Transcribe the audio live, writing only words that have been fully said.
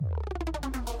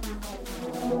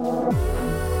Hello,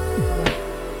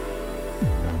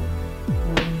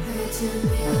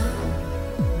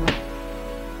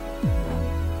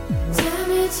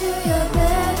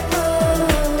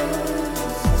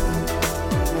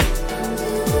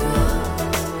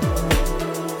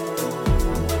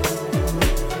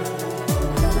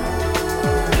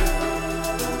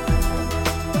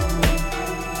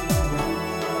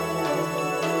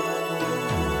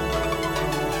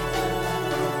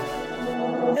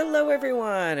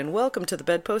 everyone, and welcome to the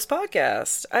Bedpost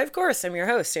Podcast. Of course, I'm your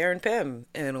host, Aaron Pym,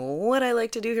 and what I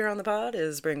like to do here on the pod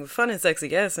is bring fun and sexy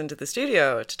guests into the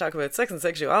studio to talk about sex and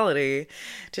sexuality.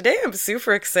 Today, I'm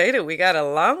super excited. We got a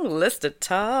long list of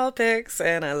topics,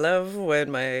 and I love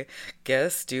when my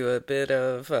guests do a bit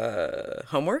of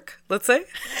homework, let's say.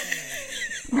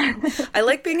 I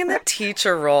like being in the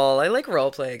teacher role. I like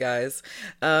role play, guys.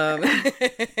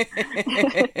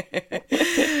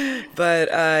 But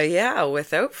yeah,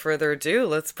 without further ado,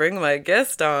 let's bring my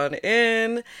guest on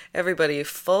in. Everybody,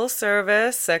 full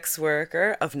service sex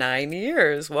worker of 9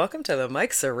 years. Welcome to the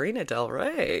mic, Serena del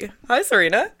Rey. Hi,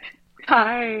 Serena.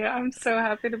 Hi, I'm so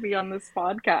happy to be on this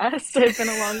podcast. I've been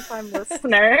a long time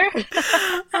listener.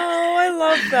 Oh, I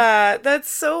love that. That's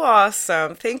so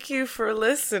awesome. Thank you for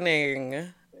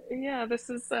listening. Yeah, this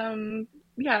is I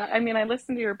mean, I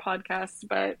listen to your podcast,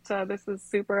 but this is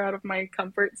super out of my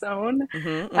comfort zone.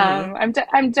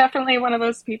 I'm definitely one of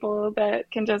those people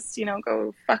that can just,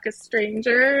 go fuck a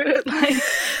stranger like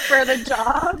for the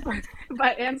job,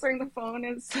 but answering the phone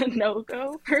is a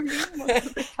no-go for me most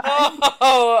of the time.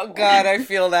 Oh God, I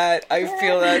feel that. I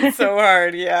feel that so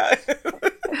hard. Yeah.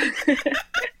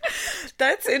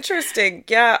 That's interesting.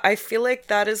 Yeah, I feel like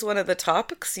that is one of the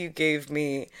topics you gave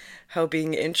me, how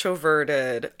being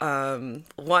introverted.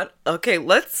 Okay,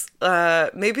 let's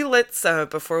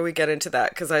before we get into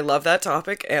that, because I love that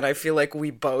topic and I feel like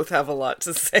we both have a lot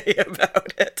to say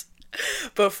about it.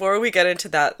 Before we get into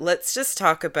that, let's just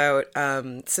talk about,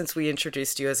 since we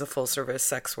introduced you as a full service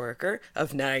sex worker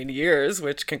of 9 years,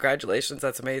 which congratulations,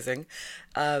 that's amazing.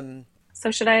 So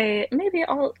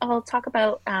I'll talk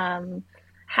about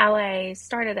how I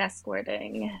started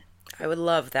escorting. I would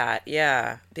love that,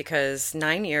 yeah, because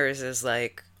 9 years is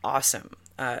like awesome.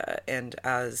 And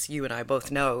as you and I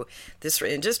both know, this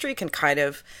industry can kind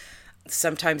of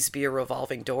sometimes be a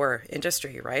revolving door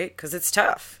industry, right? Because it's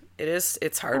tough.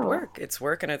 It's hard work. It's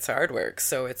work and it's hard work.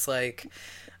 So it's like,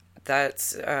 that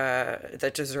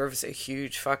deserves a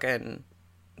huge fucking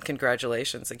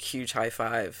congratulations, like huge high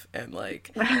five. And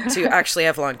like to actually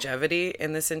have longevity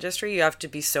in this industry, you have to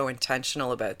be so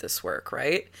intentional about this work,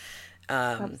 right?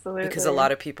 Absolutely. Because a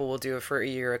lot of people will do it for a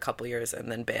year, a couple years,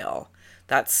 and then bail.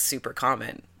 That's super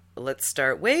common. Let's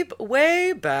start way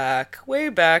back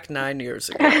 9 years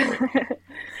ago.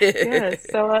 Yeah,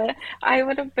 so I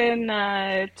would have been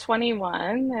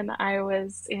 21 and I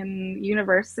was in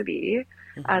university.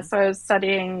 So I was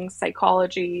studying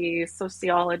psychology,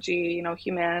 sociology,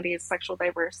 humanities, sexual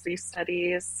diversity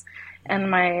studies. And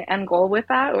my end goal with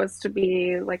that was to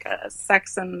be like a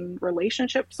sex and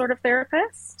relationship sort of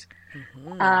therapist.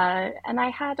 And I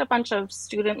had a bunch of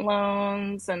student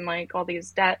loans and like all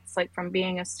these debts, like from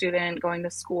being a student, going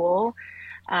to school.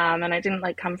 And I didn't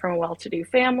come from a well-to-do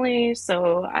family.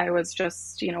 So I was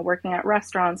just, working at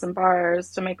restaurants and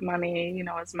bars to make money,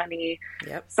 as many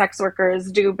sex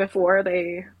workers do before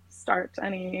they start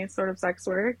any sort of sex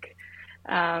work.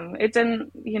 It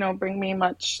didn't, bring me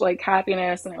much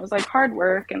happiness, and it was hard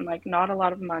work and not a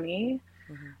lot of money.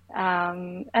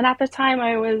 And at the time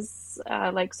I was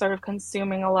sort of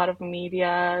consuming a lot of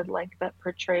media that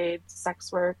portrayed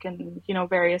sex work in,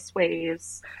 various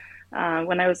ways.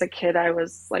 When I was a kid, I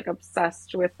was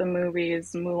obsessed with the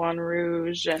movies Moulin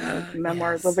Rouge and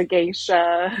Memoirs of a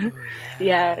Geisha. Oh,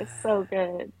 yeah, so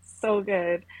good. So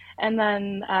good. And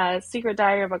then Secret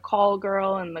Diary of a Call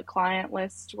Girl and The Client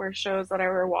List were shows that I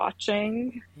were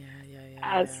watching.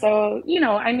 So,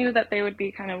 I knew that they would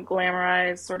be kind of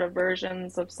glamorized sort of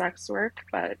versions of sex work,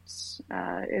 but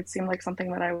it seemed like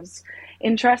something that I was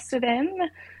interested in.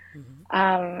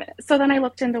 So then I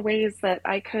looked into ways that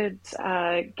I could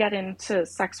get into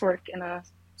sex work in a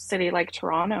city like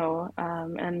Toronto,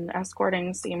 and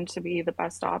escorting seemed to be the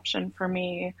best option for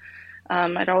me.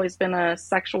 I'd always been a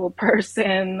sexual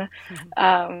person.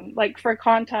 For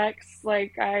context,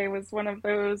 I was one of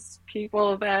those kids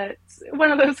that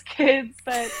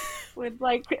would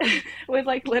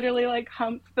literally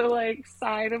hump the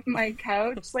side of my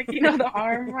couch, the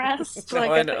armrest.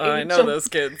 I know those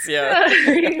kids. Yeah.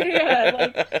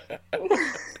 Yeah.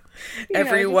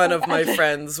 Every one of my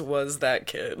friends was that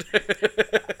kid.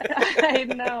 I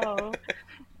know.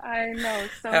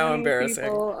 So how many embarrassing.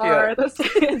 people are those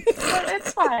kids, but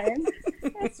it's fine.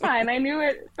 fine. I knew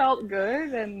it felt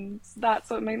good, and that's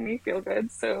what made me feel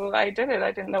good. So I did it.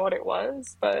 I didn't know what it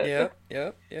was, Yep,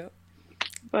 yep, yep.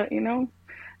 but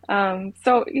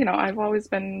so I've always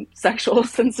been sexual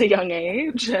since a young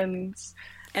age, and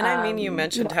And I mean, you you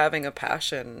mentioned know, having a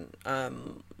passion,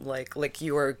 like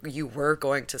you were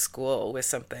going to school with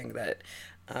something that,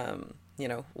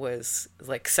 was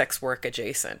like sex work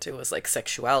adjacent. It was like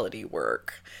sexuality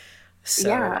work.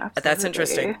 yeah, So that's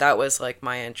interesting. absolutely. That was like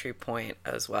my entry point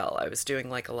as well. I was doing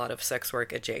like a lot of sex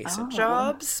work adjacent Oh,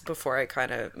 jobs before I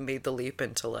kind of made the leap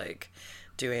into like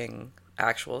doing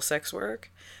actual sex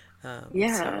work.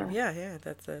 So yeah, yeah, yeah,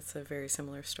 that's a very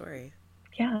similar story.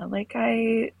 yeah. Like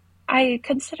I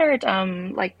considered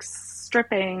like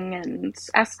stripping and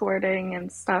escorting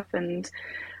and stuff, and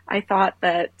I thought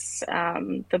that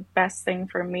the best thing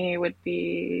for me would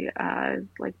be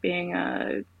like being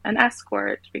an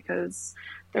escort, because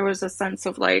there was a sense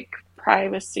of like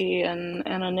privacy and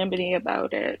anonymity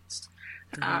about it.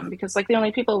 Hmm. Because like the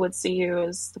only people would see you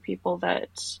is the people that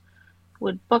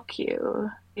would book you.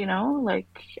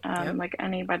 Yep. Like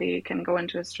anybody can go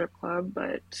into a strip club,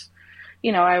 but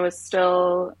I was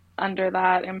still under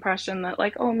that impression that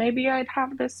like, oh, maybe I'd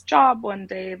have this job one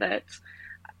day that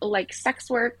like sex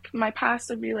work, my past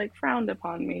would be like frowned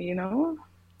upon me.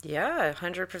 Yeah,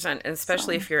 100%. And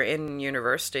especially So if you're in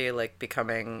university, like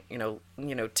becoming,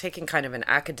 taking kind of an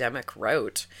academic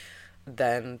route,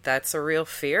 then that's a real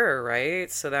fear,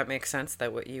 right? So that makes sense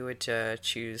that what you would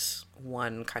choose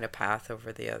one kind of path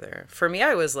over the other. For me,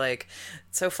 I was like,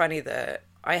 it's so funny that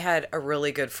I had a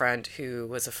really good friend who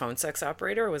was a phone sex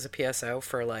operator, was a PSO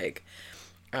for like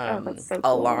oh, that's so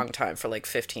a cool. long time, for like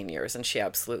 15 years, and she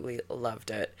absolutely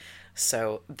loved it.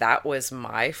 So that was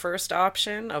my first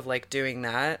option of like doing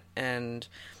that. And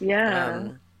Yeah,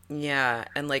 um yeah,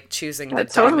 and like choosing the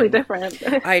that's totally dominant. different.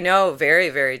 I know, very,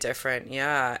 very different.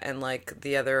 Yeah. And like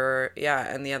the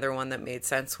other one that made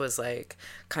sense was like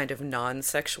kind of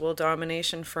non-sexual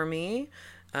domination for me.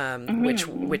 Which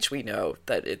Hmm. we know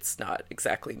that it's not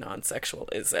exactly non-sexual,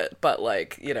 is it? But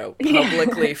like, Yeah.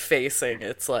 publicly facing,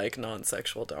 it's like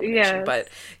non-sexual domination. But Yes,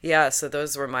 yeah, so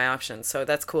those were my options. So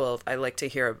that's cool. I like to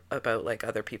hear about like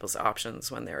other people's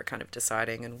options when they were kind of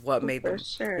deciding and what made for them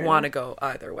want sure. to go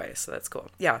either way. So that's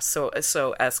cool. Yeah, so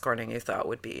escorting you thought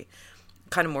would be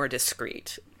kind of more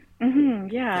discreet. Yeah.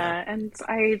 Yeah, and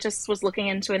I just was looking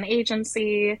into an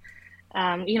agency,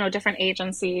 different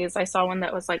agencies. I saw one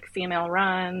that was like female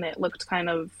run. It looked kind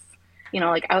of,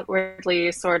 like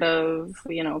outwardly sort of,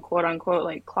 quote unquote,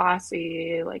 like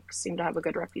classy, like seemed to have a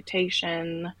good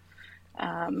reputation.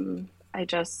 I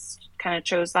just kind of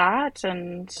chose that,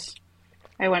 and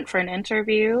I went for an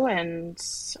interview, and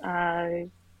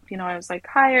I was like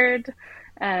hired,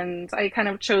 and I kind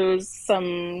of chose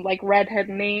some like redhead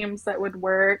names that would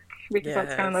work because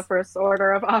that's kind of the Yes. first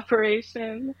order of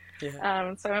operation. Yeah.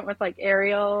 So I went with like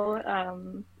Ariel.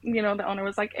 The owner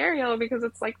was like Ariel because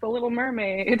it's like the Little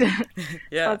Mermaid. So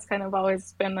Yeah. that's kind of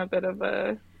always been a bit of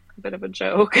a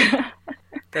joke.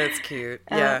 That's cute.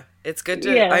 uh, Yeah. It's good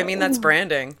to, I yeah, mean, that's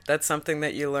branding. That's something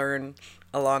that you learn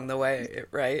along the way,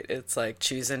 right? It's like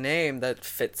choose a name that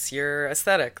fits your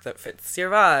aesthetic, that fits your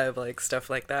vibe, like stuff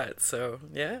like that. So,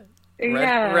 yeah.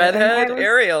 yeah, and I Redhead was.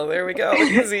 Ariel. There we go.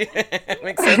 Easy.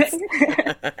 Makes sense.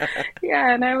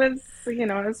 Yeah, and I was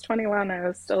 21. I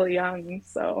was still young,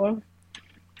 so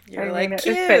I You're mean, like, it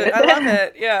cute. fit. I love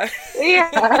it. Yeah.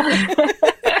 Yeah.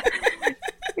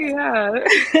 Yeah.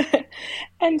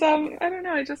 And I don't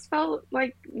know, I just felt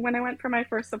like when I went for my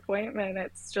first appointment,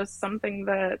 it's just something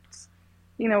that,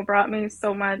 brought me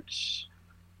so much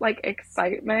like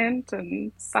excitement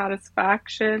and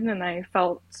satisfaction, and I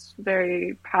felt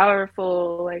very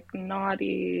powerful, like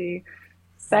naughty,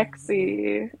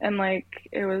 sexy, and like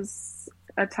it was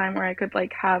a time where I could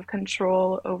like have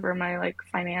control over my like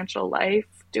financial life,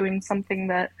 doing something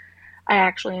that I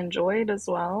actually enjoyed as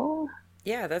well.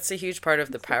 Yeah, that's a huge part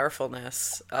of the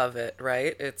powerfulness of it,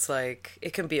 right? It's like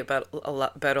it can be about a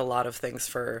lot of things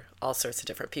for all sorts of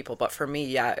different people, but for me,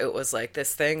 yeah, it was like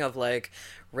this thing of like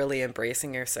really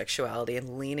embracing your sexuality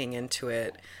and leaning into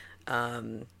it,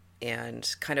 um,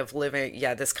 and kind of living,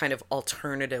 yeah, this kind of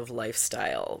alternative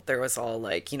lifestyle. There was all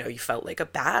like, you felt like a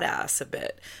badass a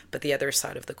bit, but the other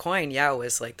side of the coin, yeah,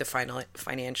 was like the final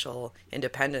financial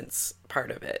independence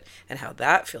part of it and how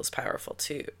that feels powerful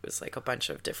too. It was like a bunch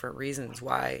of different reasons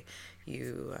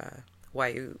you why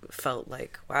you felt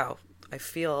like, wow, I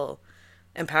feel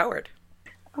empowered.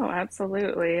 Oh,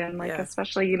 absolutely. And like Yeah.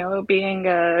 especially, being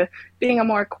a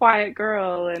more quiet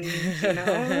girl and,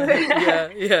 Yeah,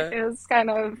 yeah. it was kind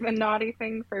of a naughty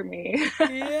thing for me.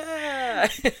 Yeah.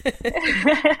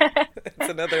 It's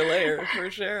another layer for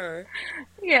sure.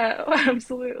 Yeah,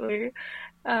 absolutely.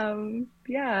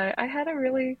 Yeah, I had a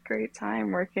really great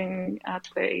time working at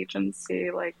the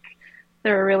agency. Like,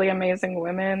 there were really amazing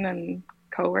women and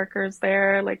coworkers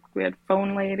there. Like, we had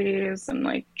phone ladies and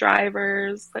like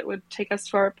drivers that would take us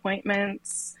to our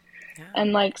appointments, Yeah.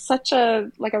 and like such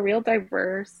a real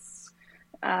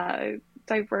uh,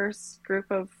 diverse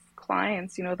group of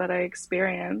clients, that I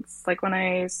experienced. Like when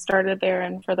I started there,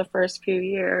 and for the first few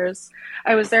years,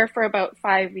 I was there for about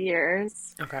 5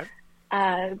 years. Okay.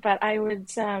 But I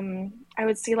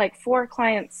would see like four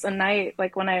clients a night,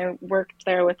 like when I worked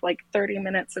there with like 30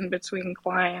 minutes in between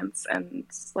clients, and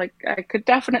like I could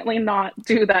definitely not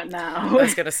do that I now.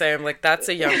 was gonna say, I'm like, that's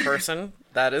a young person.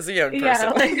 That is a young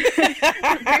Yeah, person. like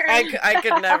very, I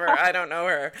could never. I don't know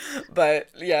her, but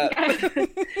yeah. yeah,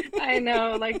 I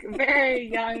know, like very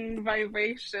young,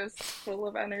 vivacious, full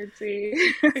of energy.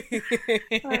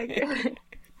 Like,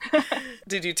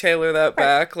 Did you tailor that but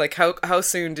back? Like how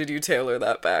soon did you tailor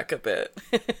that back a bit?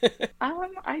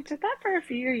 I did that for a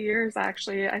few years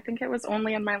actually. I think it was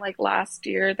only in my like last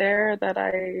year there that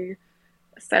I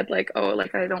said like, oh,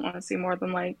 like I don't want to see more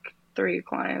than like three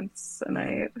clients a Hmm.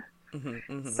 night. Hmm.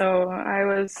 Hmm. So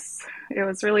it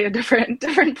was really a different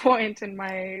point in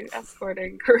my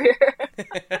escorting career.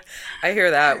 I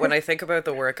hear that when I think about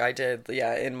the work I did,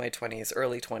 yeah, in my 20s,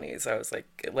 early 20s. I was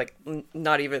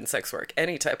not even sex work,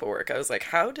 any type of work. I was like,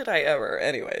 how did I ever?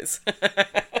 Anyways.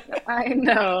 I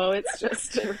know, it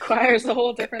requires a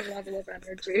whole different level of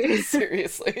energy.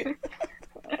 Seriously.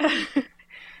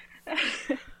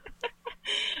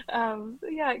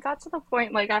 Yeah, it got to the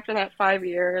point like after that 5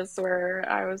 years where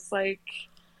I was like,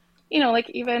 like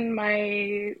even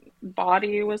my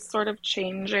body was sort of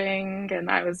changing, and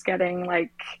I was getting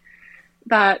like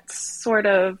that sort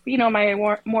of, my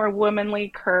more womanly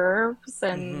curves,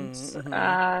 and Hmm.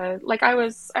 Hmm. like I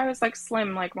was like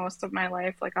slim like most of my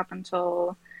life, like up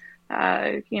until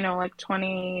like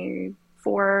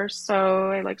 24 or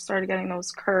so. I like started getting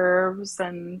those curves,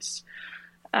 and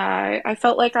I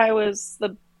felt like I was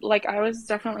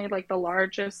definitely like the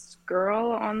largest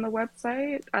girl on the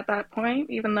website at that point,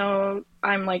 even though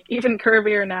I'm like even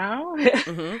curvier now.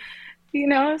 Hmm.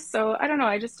 So I don't know,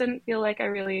 I just didn't feel like I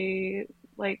really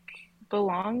like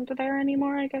belonged there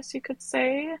anymore, I guess you could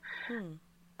say, Hmm.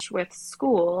 with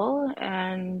school,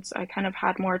 and I kind of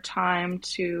had more time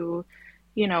to,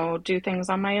 do things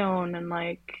on my own, and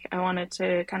like I wanted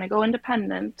to kind of go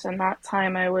independent. And that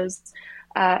time I was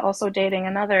also dating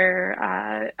another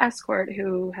escort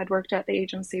who had worked at the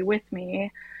agency with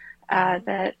me, Hmm.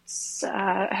 that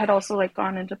had also like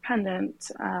gone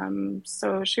independent.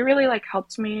 So she really like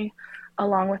helped me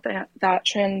along with that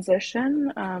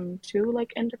transition to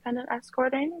like independent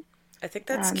escorting. I think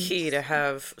that's And key to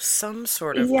have some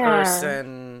sort of yeah,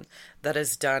 person that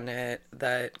has done it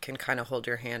that can kind of hold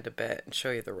your hand a bit and show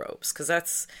you the ropes.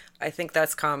 Because I think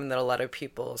that's common that a lot of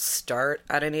people start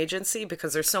at an agency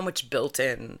because there's so much built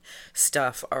in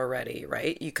stuff already,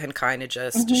 right? You can kind of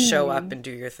just show up hmm, and do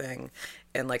your thing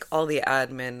and like all the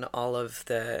admin, all of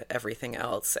the everything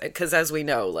else. Because as we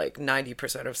know, like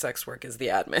 90% of sex work is the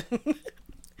admin.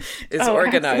 Is oh,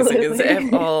 organizing, is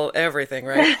absolutely. all everything,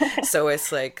 right? So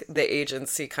it's like the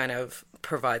agency kind of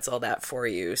provides all that for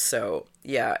you. So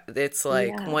yeah, it's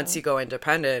like once Yeah. you go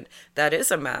independent, that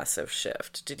is a massive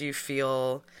shift. Did you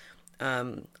feel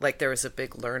like there was a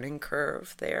big learning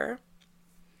curve there?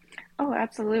 Oh,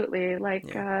 absolutely.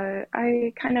 Like, Yeah.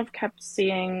 I kind of kept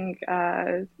seeing,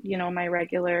 my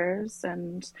regulars,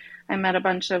 and I met a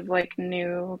bunch of like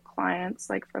new clients,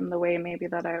 like from the way maybe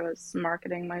that I was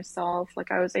marketing myself.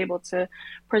 Like, I was able to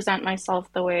present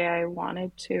myself the way I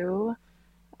wanted to.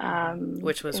 Hmm.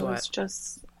 Which was It what? was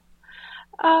just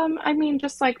I mean,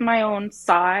 just like my own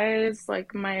size,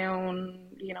 like my own,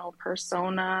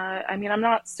 persona. I mean, I'm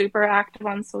not super active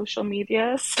on social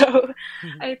media, so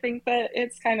I think that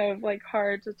it's kind of like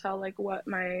hard to tell like what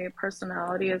my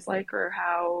personality is like, or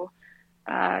how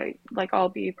like I'll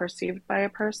be perceived by a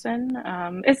person.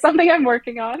 It's something I'm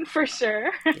working on for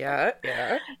sure. Yeah,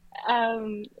 yeah.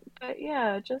 Um, but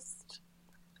yeah, just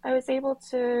I was able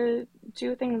to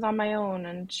do things on my own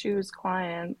and choose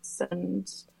clients, and,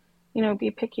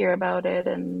 be pickier about it,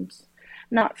 and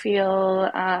not feel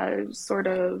sort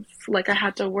of like I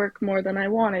had to work more than I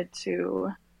wanted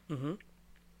to. Hmm.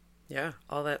 Yeah,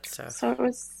 all that So stuff. it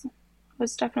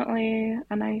was definitely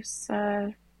a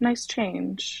nice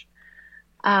change.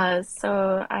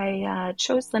 So I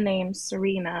chose the name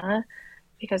Serena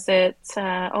because it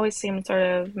always seemed sort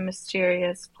of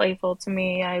mysterious, playful to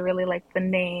me. I really like the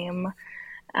name.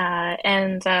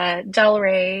 And Del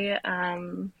Rey,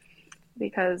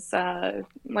 because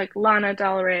like Lana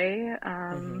Del Rey.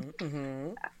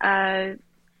 Mm-hmm.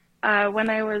 Uh, when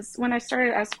I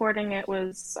started escorting, it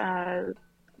was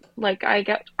like I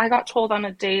got told on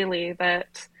a daily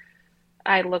that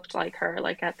I looked like her,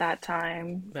 like at that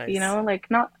time, Nice. like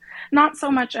not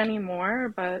so much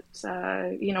anymore, but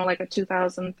like a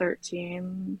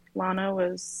 2013 Lana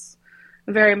was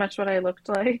very much what I looked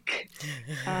like.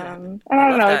 And I I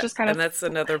don't love know, it that. just kind And of that's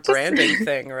another just branding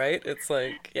thing, right? It's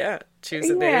like, yeah, choose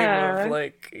a name of yeah,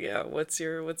 like, yeah, what's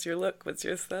your look? What's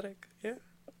your aesthetic? Yeah.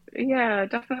 yeah,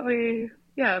 definitely,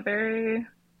 yeah, very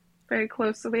very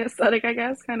close to the aesthetic, I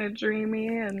guess, kind of dreamy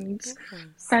and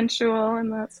sensual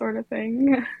and that sort of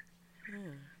thing.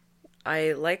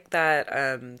 I like that.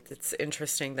 It's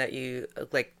interesting that you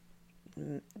like,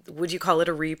 would you call it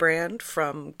a rebrand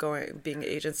from going being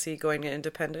agency going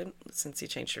independent since you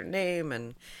changed your name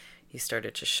and you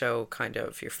started to show kind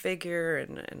of your figure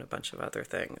and a bunch of other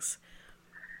things?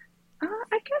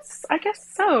 I guess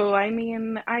so. I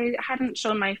mean, I hadn't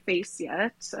shown my face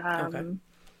yet, Okay.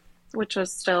 which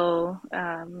was still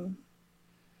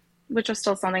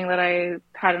something that I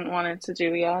hadn't wanted to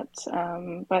do yet.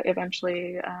 But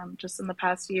eventually, just in the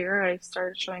past year, I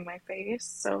started showing my face.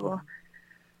 So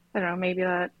I don't know, maybe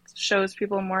that shows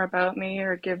people more about me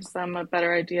or gives them a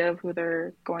better idea of who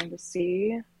they're going to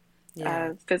see Yeah.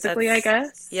 physically, I That's,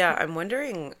 guess. yeah, I'm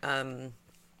wondering,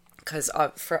 because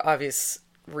for obvious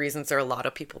reasons, there are a lot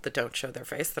of people that don't show their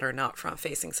face that are not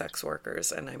front-facing sex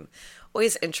workers, and I'm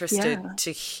always interested Yeah.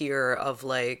 to hear of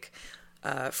like,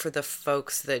 for the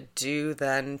folks that do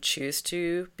then choose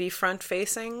to be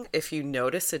front-facing, if you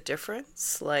notice a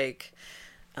difference, like,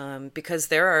 because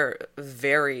there are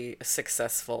very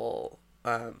successful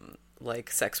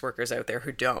like sex workers out there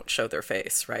who don't show their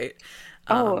face, right?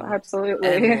 Oh,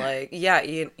 And absolutely. like, yeah,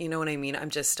 you know what I mean? I'm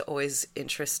just always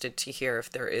interested to hear if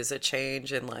there is a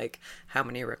change in like how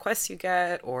many requests you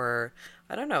get, or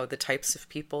I don't know, the types of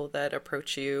people that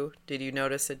approach you. Did you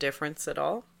notice a difference at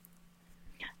all?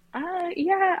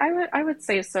 Yeah, I would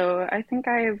say so. I think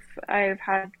I've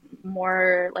had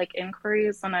more like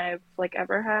inquiries than I've like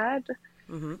ever had.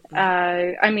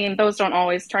 I mean, those don't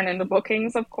always turn into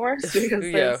bookings, of course, because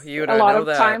Yeah, there's you and a I lot know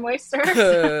of time that.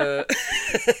 wasters.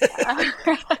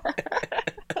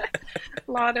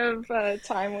 A lot of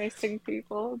time wasting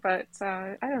people, but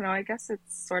I don't know. I guess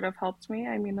it's sort of helped me.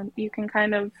 I mean, you can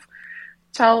kind of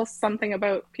tell something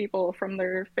about people from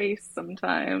their face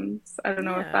sometimes. I don't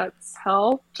know if Yeah. that's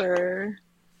helped or,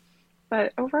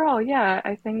 but overall, yeah,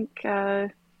 I think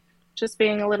just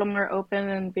being a little more open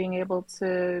and being able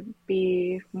to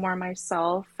be more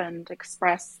myself and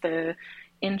express the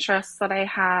interests that I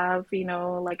have,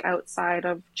 like outside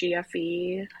of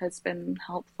GFE has been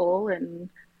helpful in,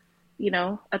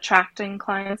 attracting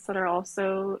clients that are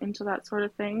also into that sort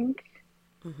of thing.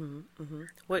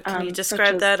 What can you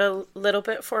Such describe as, that a little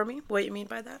bit for me? What you mean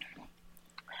by that?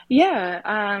 yeah,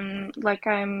 like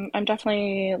I'm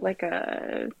definitely like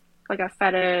a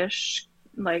fetish,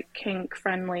 like kink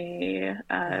friendly,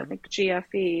 like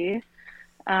GFE.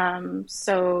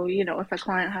 So, if a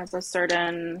client has a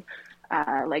certain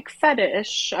like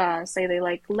fetish, say they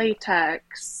like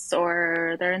latex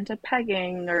or they're into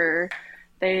pegging or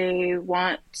they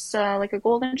want like a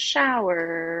golden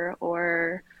shower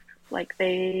or like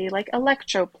they like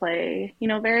electroplay,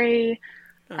 very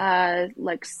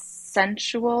like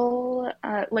sensual,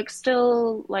 like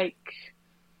still like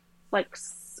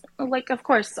like of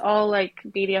course all like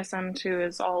BDSM too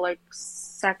is all like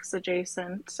sex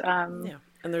adjacent. Yeah.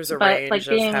 And there's a But range like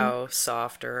of being, how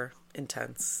soft or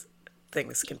intense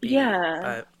things can be. yeah,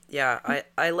 But yeah,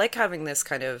 I like having this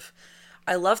kind of,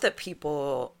 I love that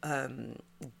people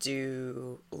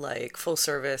do like full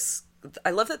service.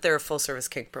 I love that there are full service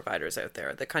kink providers out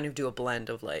there that kind of do a blend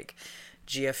of like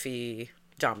GFE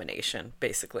domination,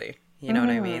 basically. You know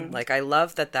what I mean? hmm Like, I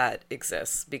love that that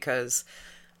exists because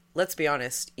let's be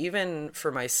honest, even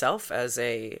for myself as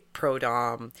a pro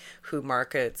dom who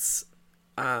markets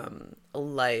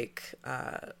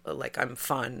like I'm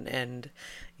fun and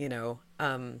you know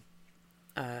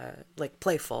like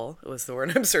playful was the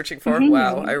word I'm searching for.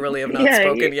 Wow, I really have not yeah,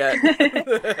 spoken yet.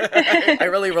 I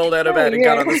really rolled out of no, bed and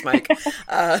got you're, on this mic.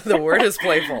 The word is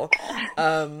playful.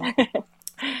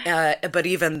 But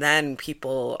even then,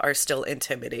 people are still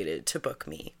intimidated to book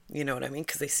me. You know what I mean?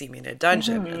 Because they see me in a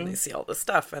dungeon and they hmm see all this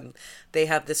stuff, and they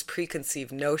have this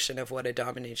preconceived notion of what a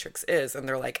dominatrix is, and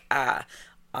they're like, ah,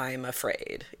 I'm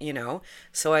afraid.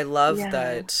 So I love yeah,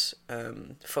 that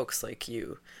folks like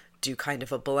you do kind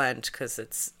of a blend because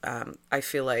I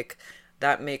feel like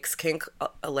that makes kink,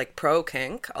 like pro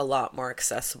kink, a lot more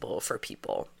accessible for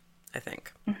people, I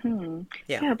think. Hmm.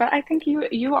 Yeah. Yeah, but I think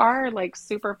you are like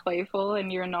super playful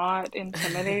and you're not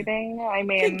intimidating.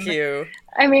 Thank you.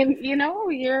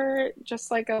 You're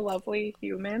just like a lovely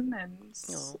human, and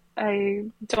Oh. I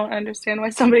don't understand why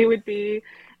somebody would be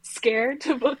scared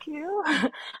to book you.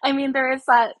 I mean, there is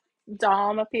that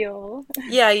Dom appeal.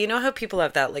 Yeah, you know how people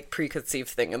have that like preconceived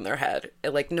thing in their head.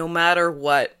 Like no matter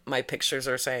what my pictures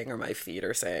are saying or my feed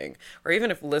are saying, or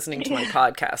even if listening to my Yeah,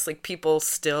 podcast, like people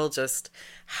still just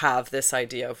have this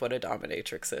idea of what a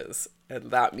dominatrix is.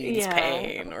 And that means yeah,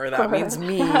 pain, of or that means course.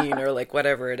 mean, or like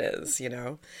whatever it is, you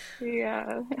know?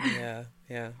 Yeah. Yeah,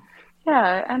 yeah.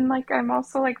 Yeah, and like I'm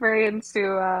also like very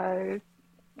into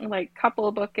like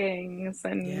couple bookings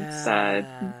and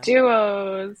Yeah.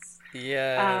 duos.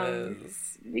 Um,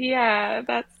 Yes. yeah,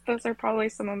 that's those are probably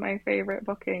some of my favorite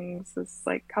bookings is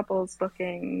like couples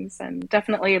bookings and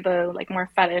definitely the like more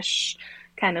fetish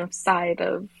kind of side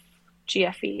of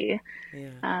GFE. Yeah,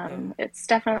 yeah. It's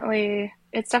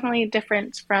definitely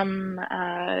different from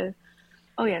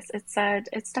oh yes,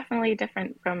 it's definitely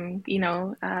different from,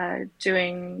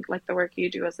 doing like the work you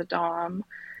do as a dom.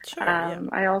 Sure, yeah.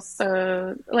 I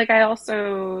also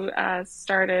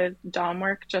started dom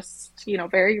work just,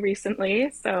 very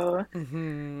recently, so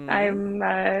Hmm.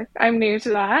 I'm new to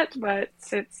that, but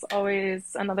it's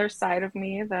always another side of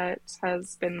me that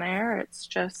has been there. It's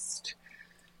just,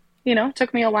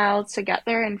 took me a while to get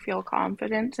there and feel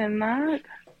confident in that.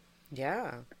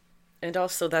 Yeah. And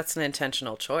also, that's an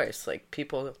intentional choice. Like,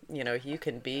 people, you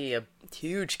can be a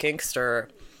huge kinkster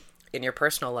in your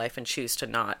personal life and choose to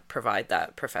not provide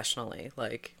that professionally.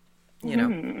 Like, you know,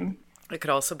 Hmm. it could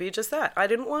also be just that. I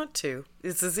didn't want to.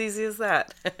 It's as easy as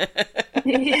that.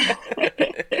 Yeah.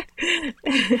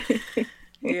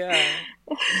 Yeah.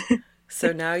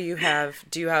 So now do you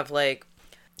have like,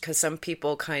 because some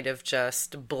people kind of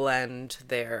just blend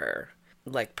their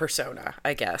like persona,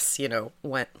 I guess,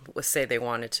 when say they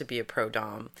wanted to be a pro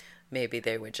dom, maybe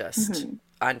they would just Mhm.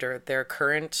 under their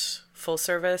current full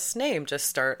service name just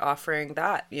start offering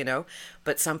that,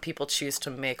 but some people choose to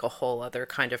make a whole other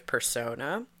kind of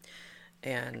persona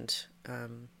and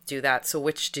do that. So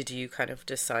which did you kind of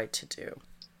decide to do?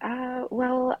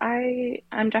 Well,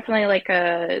 I'm definitely like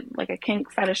a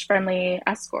kink fetish friendly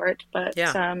escort, but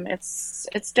Yeah.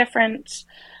 it's different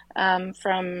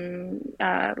from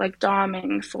like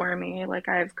doming for me. Like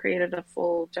I've created a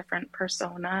full different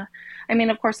persona. I mean,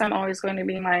 of course, I'm always going to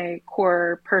be my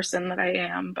core person that I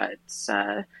am, but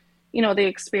the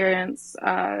experience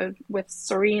with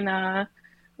Serena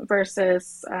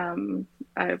versus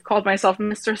I've called myself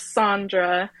Mr.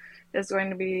 Sandra is going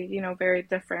to be, very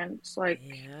different. Like,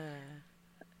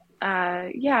 Yeah.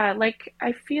 yeah, like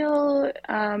I feel,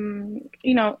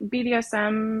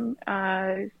 BDSM,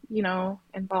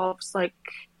 involves like,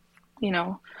 you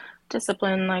know,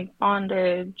 discipline, like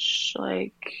bondage,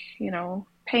 like,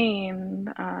 pain,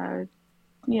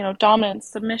 dominance,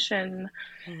 submission.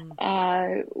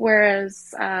 Mm.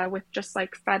 Whereas with just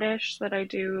like fetish that I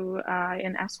do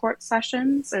in escort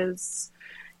sessions is,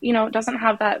 it doesn't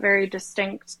have that very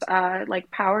distinct like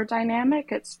power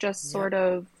dynamic. It's just Yep. sort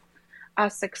of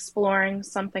us exploring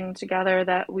something together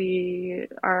that we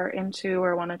are into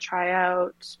or want to try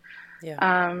out. Yeah.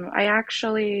 I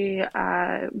actually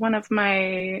one of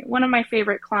my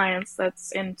favorite clients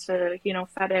that's into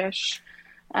fetish.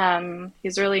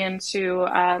 He's really into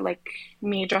like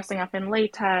me dressing up in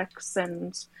latex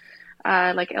and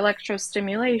like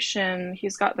electrostimulation.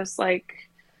 He's got this like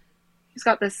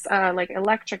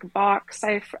electric box.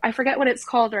 I forget what it's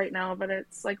called right now, but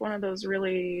it's like one of those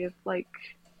Like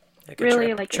a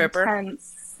really like tripper.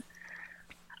 intense.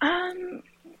 Um,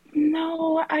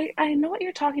 no, I know what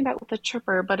you're talking about with the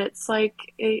chipper, but it's like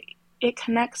it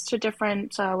connects to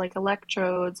different like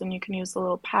electrodes, and you can use the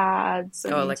little pads,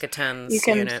 Oh, and like a you tens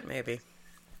can, unit, maybe.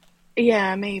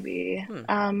 yeah, maybe.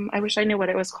 Hmm. I wish I knew what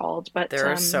it was called, but There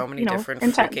are so many different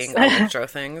intense. freaking electro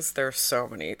things. There's so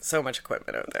much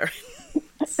equipment out there.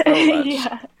 So much.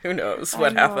 Yeah, Who knows I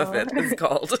what half of know. it is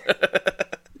called?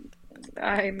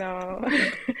 I know.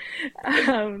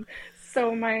 Um,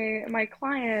 so my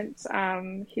client,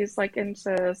 he's like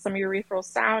into some urethral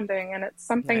sounding, and it's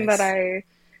something that Nice. I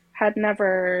had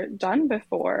never done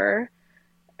before.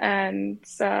 And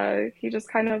he just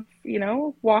kind of,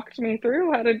 walked me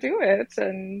through how to do it,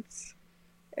 and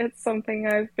it's something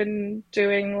I've been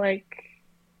doing like,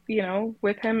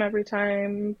 with him every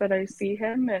time that I see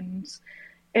him, and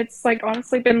it's like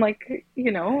honestly been like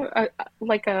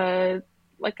like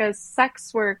a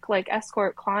sex work like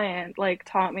escort client like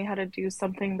taught me how to do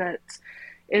something that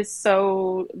is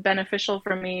so beneficial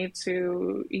for me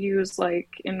to use like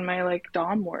in my like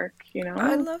dom work, you I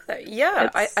know? love that. Yeah,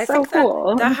 It's I so think that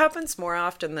that cool. happens more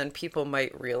often than people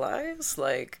might realize.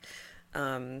 Like,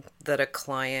 that a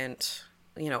client,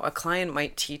 a client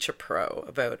might teach a pro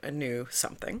about a new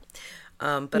something.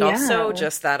 But also Yeah,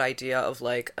 just that idea of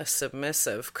like a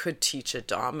submissive could teach a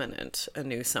dominant a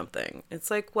new something. It's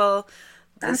like, well,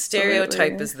 the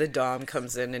stereotype absolutely. is the dom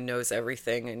comes in and knows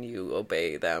everything and you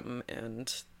obey them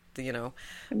and you know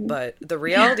Mm, but the yeah.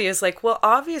 reality is like, well,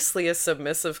 obviously a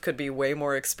submissive could be way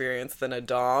more experienced than a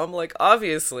dom, like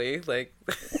obviously, like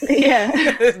Yeah,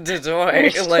 for Dedoy,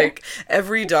 sure. like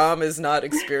every dom is not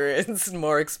experienced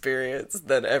more experienced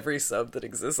than every sub that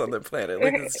exists on the planet,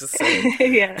 like it's just silly.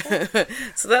 Yeah.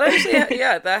 So that actually,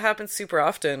 yeah, that happens super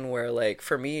often where like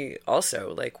for me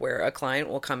also, like where a client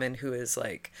will come in who is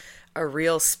like a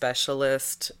real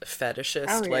specialist Oh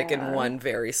fetishist, like in yeah. one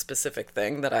very specific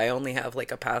thing that I only have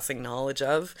like a passing knowledge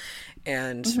of.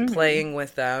 And Hmm. playing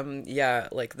with them, yeah,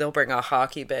 like they'll bring a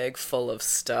hockey bag full of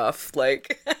stuff,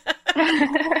 like,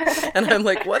 and I'm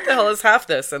like, what the hell is half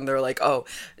this? And they're like, oh,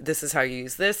 this is how you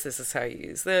use this is how you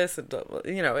use this. And,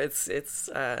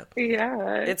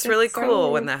 Yeah, it's really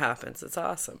cool when that happens. It's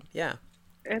awesome. Yeah.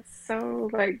 it's so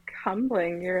like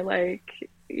humbling. You're like,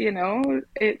 you know,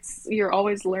 it's you're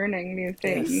always learning new Yes.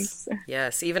 things.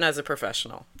 Yes. Even as a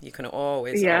professional, you can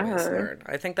always Yeah, learn.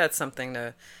 I think that's something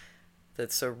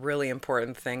that's a really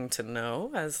important thing to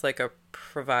know as like a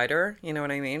provider. You know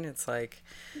what I mean? It's like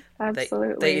that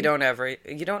absolutely. you don't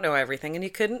know everything and you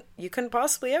couldn't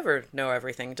possibly ever know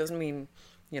everything. It doesn't mean,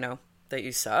 you know, that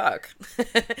you suck.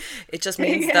 It just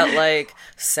means that Yeah. like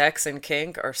sex and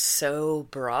kink are so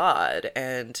broad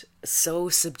and so Oh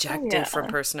subjective from yeah.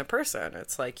 person to person.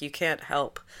 It's like you can't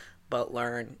help but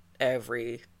learn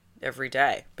every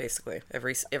day, basically.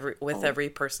 Every with Oh, every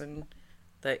person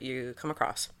that you come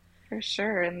across. for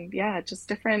sure. And yeah, just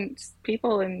different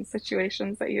people and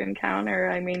situations that you encounter.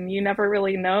 I mean, you never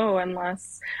really know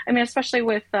unless, I mean, especially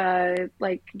with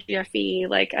like GFE,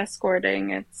 like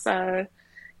escorting, it's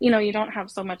you know, you don't have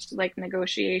so much like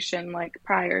negotiation like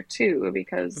prior to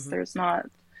because Hmm. there's not,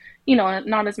 you know,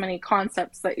 not as many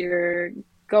concepts that you're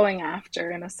going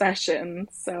after in a session.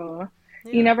 So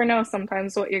you Yeah. never know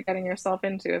sometimes what you're getting yourself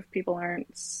into if people aren't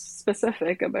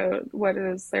specific about what it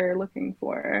is they're looking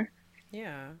for.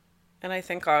 Yeah. And I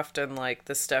think often like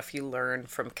the stuff you learn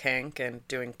from kink and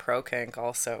doing pro kink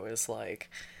also is like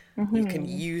you can Hmm.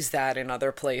 use that in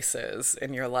other places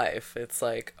in your life. It's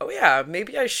like, oh yeah,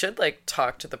 maybe I should like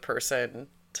talk to the person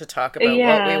to talk about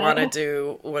what we want to Yeah.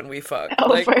 do when we fuck. Oh,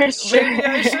 Like for maybe sure.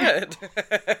 I should.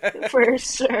 For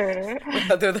sure.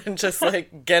 Rather than just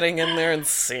like getting in there and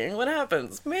seeing what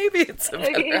happens. Maybe it's a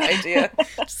better Yeah. idea.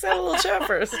 Just have a little chat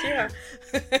first, yeah.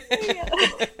 Yeah.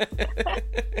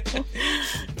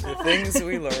 The things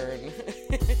we learn.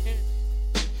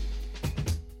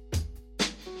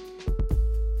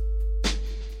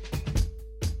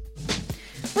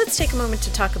 Let's take a moment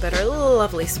to talk about our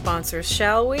lovely sponsors,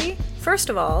 shall we? First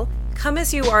of all,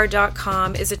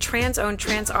 ComeAsYouAre.com is a trans-owned,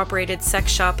 trans-operated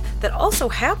sex shop that also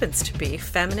happens to be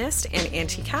feminist and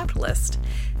anti-capitalist.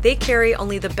 They carry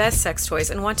only the best sex toys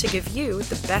and want to give you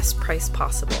the best price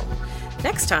possible.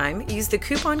 Next time, use the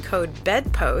coupon code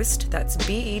BEDPOST, that's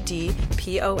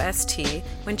BEDPOST,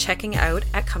 when checking out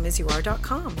at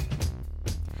ComeAsYouAre.com.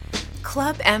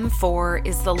 Club M4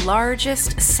 is the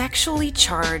largest sexually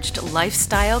charged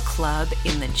lifestyle club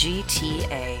in the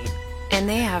GTA. And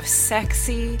they have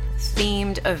sexy,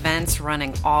 themed events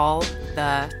running all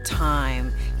the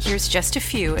time. Here's just a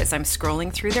few as I'm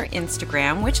scrolling through their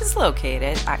Instagram, which is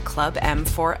located at Club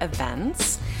M4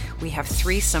 Events. We have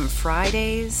Threesome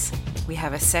Fridays. We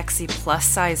have a sexy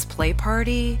plus-size play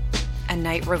party. A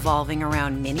night revolving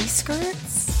around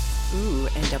miniskirts. Ooh,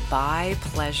 and a bi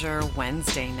pleasure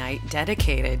Wednesday night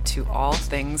dedicated to all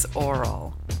things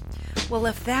oral. Well,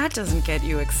 if that doesn't get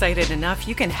you excited enough,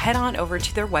 you can head on over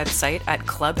to their website at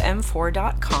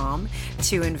clubm4.com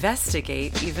to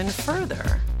investigate even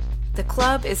further. The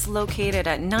club is located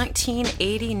at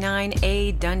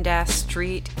 1989A Dundas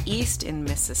Street, East in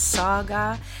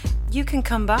Mississauga. You can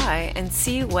come by and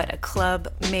see what a club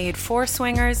made for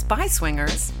swingers by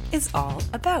swingers is all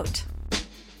about.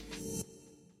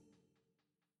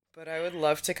 But I would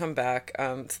love to come back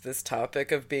to this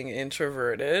topic of being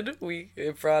introverted.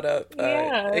 It brought up, it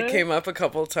Yeah. came up a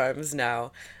couple times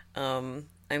now.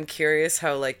 I'm curious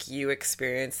how like you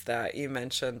experienced that. You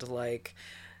mentioned like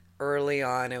early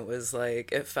on, it was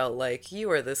like it felt like you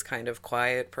were this kind of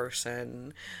quiet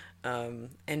person,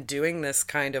 and doing this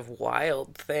kind of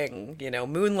wild thing,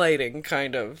 moonlighting,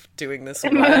 kind of doing this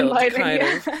wild Moonlighting, kind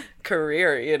of yeah.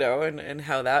 career, and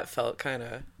how that felt kind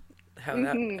of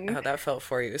Hmm. how that felt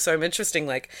for you. So I'm interesting,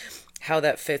 like how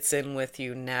that fits in with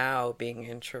you now being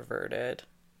introverted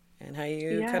and how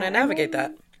you kind Yeah, of I navigate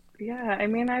that. mean, yeah, I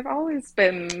mean, I've always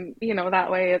been,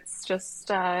 that way. It's just,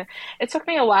 it took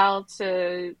me a while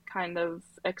to kind of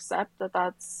accept that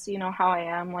that's, how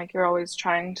I am. Like, you're always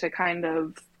trying to kind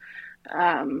of,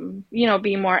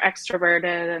 be more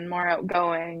extroverted and more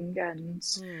outgoing. And,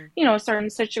 Mm, certain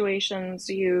situations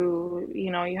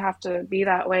you have to be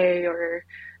that way, or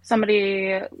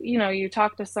somebody, you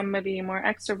talk to somebody more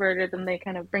extroverted and they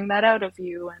kind of bring that out of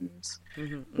you. And,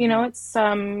 hmm hmm it's,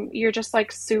 you're just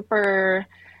like super,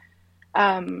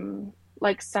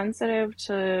 like sensitive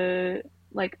to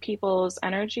like people's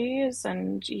energies,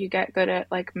 and you get good at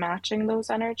like matching those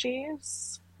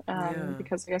energies, Yeah.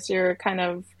 because I guess you're kind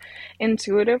of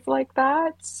intuitive like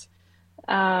that.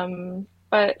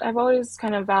 But I've always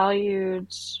kind of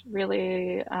valued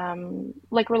really,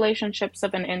 like relationships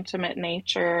of an intimate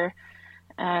nature,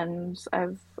 and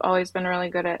I've always been really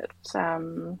good at,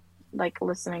 like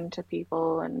listening to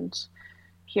people and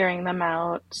hearing them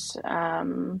out.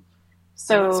 And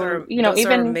So, those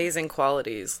are even, amazing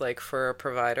qualities, like for a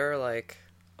provider, like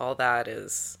all that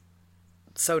is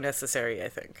so necessary, I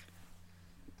think.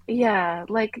 yeah,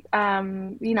 like,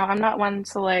 I'm not one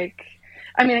to like,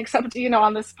 I mean, except,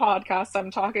 on this podcast,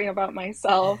 I'm talking about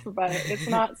myself, but Do it's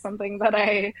not something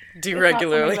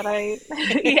regularly. that I,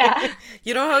 yeah.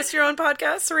 You don't host your own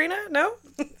podcast, Serena? No?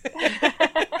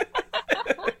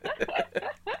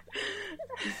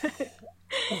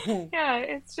 Yeah,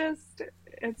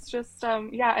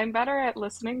 yeah, I'm better at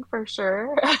listening for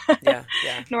sure, Yeah,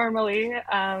 yeah. normally.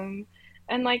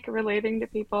 And like relating to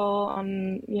people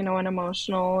on, an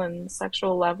emotional and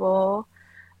sexual level,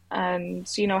 and,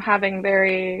 having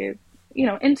very,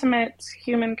 intimate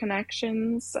human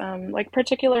connections, like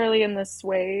particularly in this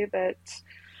way that,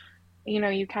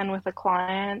 you can with a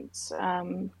client.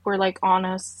 We're like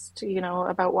honest,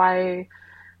 about why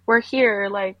we're here.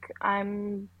 Like,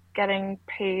 I'm getting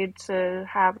paid to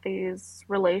have these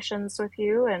relations with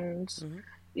you, and hmm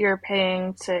you're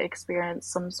paying to experience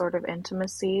some sort of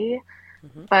intimacy.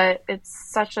 hmm But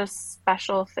it's such a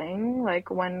special thing, like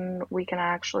when we can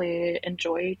actually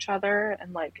enjoy each other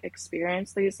and like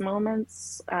experience these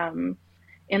moments,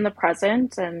 in the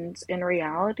present and in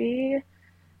reality,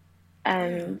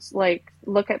 Yeah. and like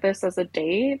look at this as a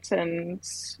date, and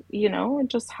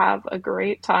just have a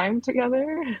great time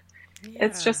together.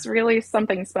 It's Yeah. just really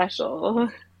something special.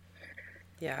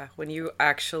 Yeah. When you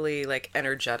actually like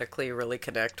energetically really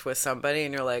connect with somebody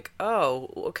and you're like, "Oh,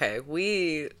 okay,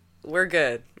 we're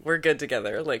good. We're good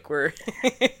together." Like we're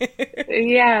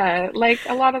Yeah, like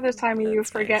a lot of the time you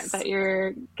That's forget nice. that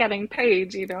you're getting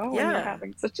paid, when you're Yeah.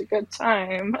 having such a good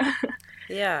time.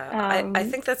 Yeah, I Um,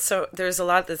 think that's so. There's a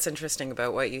lot that's interesting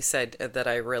about what you said that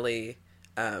I really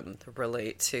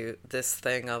relate to this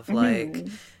thing of like,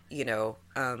 mhm. you know,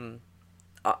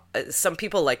 some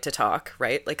people like to talk,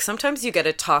 right? Like sometimes you get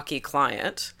a talky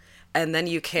client, and then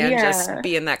you can just Yeah,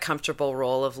 be in that comfortable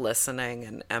role of listening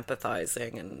and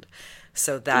empathizing, and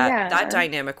so that yeah,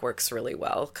 dynamic works really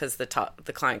well because the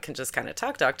client can just kind of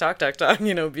talk,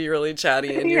 be really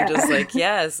chatty, and you're just yeah, like,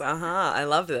 yes, I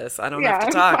love this. I don't have yeah, to I'm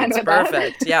talk. fine It's with that.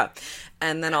 perfect. Yeah,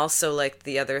 and then also like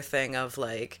the other thing of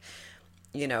like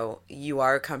you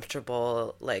are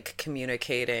comfortable like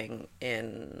communicating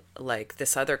in like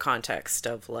this other context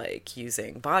of like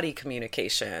using body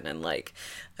communication and like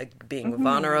being Hmm.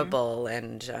 vulnerable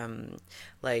and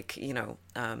like,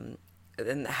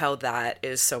 and how that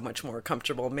is so much more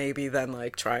comfortable maybe than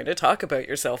like trying to talk about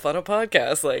yourself on a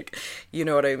podcast. Like, you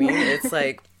know what I mean? It's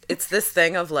like, it's this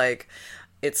thing of like,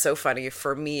 it's so funny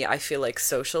for me. I feel like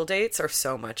social dates are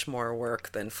so much more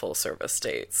work than full service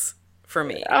dates for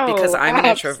me because Oh, I'm an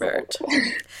introvert.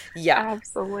 absolutely, Yeah.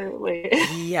 absolutely,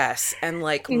 Yes. And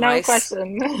like no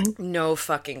question. no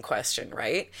fucking question,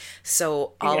 right?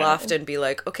 So I'll Yeah, often be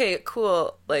like, okay,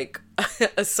 cool, like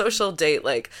a social date,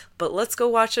 like, but let's go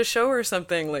watch a show or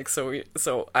something, like, so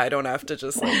I don't have to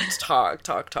just like talk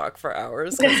for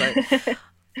hours because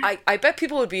I bet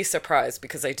people would be surprised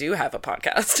because I do have a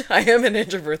podcast. I am an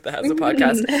introvert that has a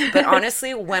podcast. But Mhm.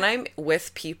 honestly, when I'm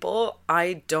with people,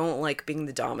 I don't like being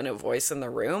the dominant voice in the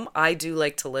room. I do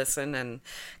like to listen and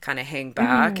kind of hang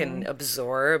back and Mhm.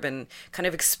 absorb and kind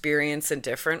of experience in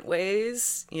different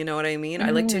ways. You know what I mean? I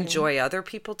like to Mhm. enjoy other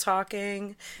people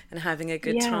talking and having a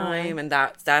good Yeah. time, and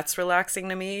that's relaxing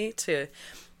to me to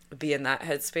be in that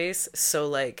headspace. So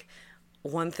like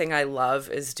one thing I love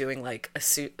is doing like a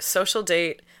social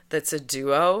date that's a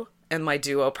duo and my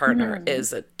duo partner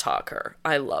is a talker.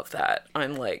 I love that.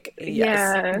 I'm like,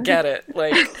 yes, Yeah. get it.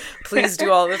 Like, please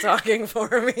do all the talking for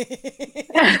me.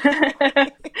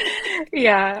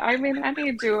 Yeah, I mean,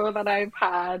 any duo that I've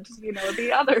had,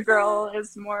 the other girl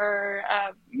is more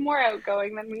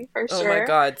outgoing than me for Oh my sure.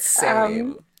 God, Um,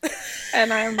 same.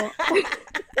 and I'm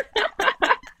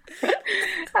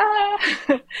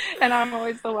and I'm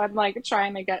always the one like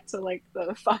trying to get to like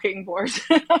the fucking board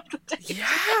of the day. Yeah,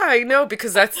 I know,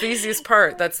 because that's the easiest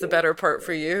part. That's the better part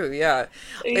for you. Yeah.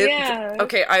 Yeah.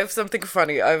 Okay, I have something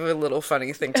funny. I have a little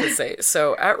funny thing to say.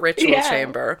 So at Ritual Yeah.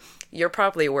 Chamber, you're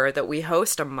probably aware that we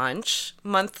host a munch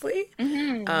monthly.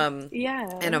 And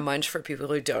Yeah. a munch, for people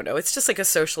who don't know, it's just like a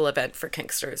social event for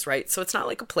kinksters, right? So it's not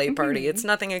like a play party. It's hmm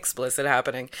nothing explicit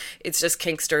happening. It's just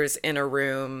kinksters in a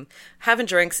room, having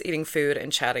drinks, eating food,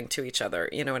 and chatting to each other.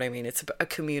 You know what I mean? It's a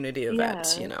community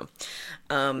event, Yeah.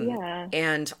 Yeah.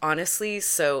 And honestly,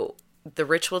 so the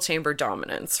Ritual Chamber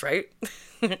dominance, right?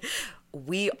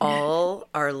 We all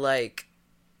are like,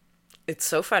 it's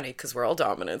so funny because we're all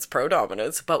dominants, pro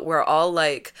dominance, but we're all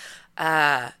like,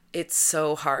 it's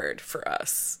so hard for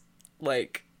us.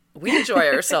 Like, we enjoy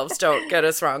ourselves, don't get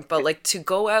us wrong, but like to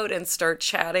go out and start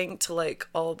chatting to like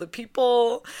all the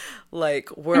people, like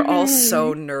we're all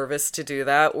so hmm nervous to do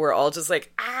that. We're all just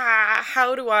like,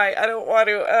 how do I don't want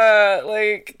to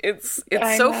like it's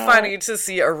I so know. funny to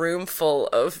see a room full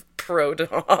of pro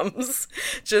doms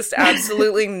just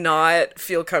absolutely not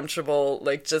feel comfortable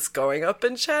like just going up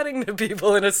and chatting to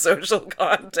people in a social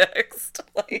context.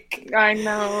 Like, I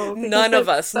know because none of it's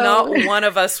us, so not one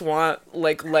of us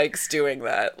likes doing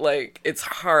that. Like, it's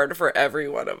hard for every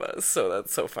one of us. So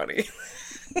that's so funny.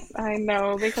 I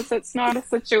know because it's not a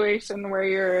situation where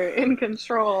you're in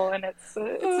control and it's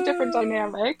a different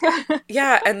dynamic.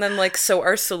 Yeah, and then like so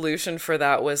our solution for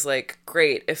that was like,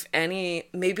 great, if any,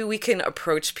 maybe we can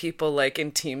approach people like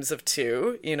in teams of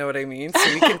two, you know what I mean? So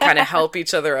we can kind of help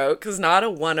each other out because not a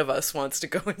one of us wants to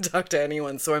go and talk to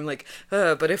anyone. So I'm like,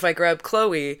 but if I grab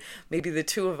Chloe, maybe the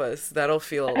two of us, that'll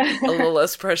feel a little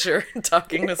less pressure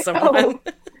talking to someone.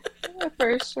 Oh,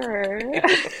 for sure.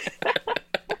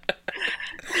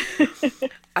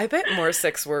 I bet more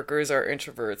sex workers are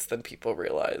introverts than people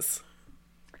realize.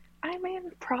 I mean,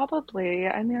 probably.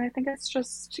 I mean, I think it's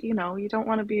just, you don't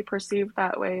want to be perceived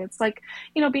that way. It's like,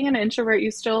 being an introvert, you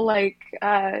still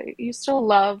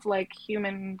love like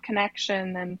human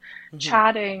connection and Hmm.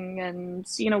 chatting and,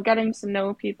 getting to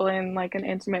know people in like an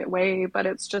intimate way. But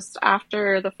it's just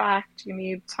after the fact, you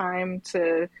need time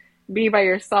to be by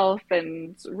yourself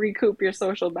and recoup your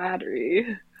social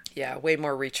battery, Yeah, way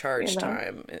more you recharge know?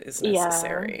 time is Yeah.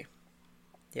 necessary.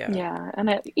 Yeah. Yeah, and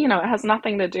it has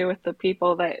nothing to do with the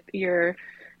people that you're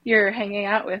hanging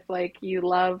out with. Like you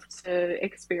love to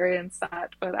experience that,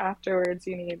 but afterwards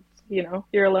you need,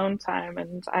 your alone time.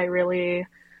 And I really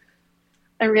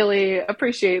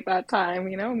appreciate that time,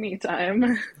 me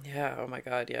time. Yeah, oh my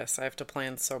God, yes. I have to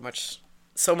plan so much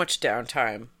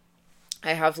downtime.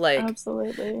 I have like,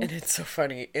 Absolutely. and it's so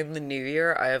funny, in the new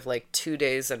year, I have like 2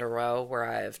 days in a row where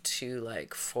I have two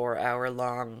like 4 hour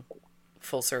long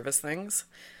full service things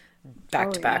back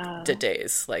Oh to back yeah. to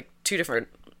days, like two different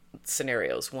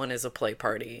scenarios. One is a play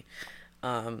party,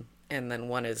 and then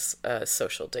one is a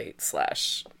social date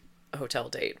slash hotel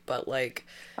date. But like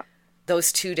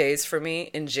those 2 days for me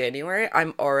in January,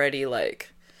 I'm already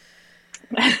like,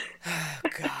 oh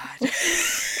God.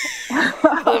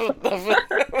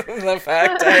 The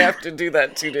fact I have to do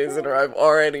that 2 days in a row, I'm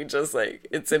already just like,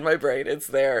 it's in my brain, it's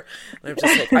there. And I'm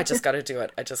just like, I just gotta do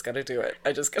it. I just gotta do it.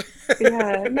 I just gotta.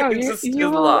 Yeah, no, It's you just a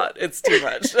you will lot. It's too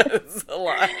much. It's a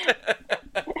lot.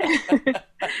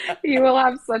 you will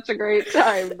have such a great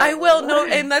time I will, no, though.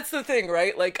 and that's the thing,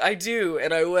 right? Like, I do,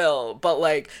 and I will, but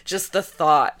like, just the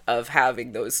thought of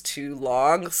having those two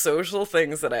long social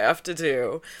things that I have to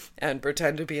do and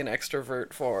pretend to be an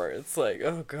extrovert for, it's like,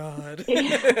 oh God,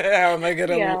 Yeah. how am I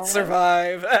gonna Yeah.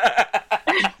 survive?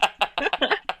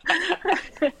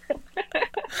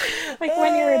 Like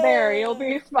when you're there, you'll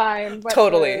be fine, but Totally,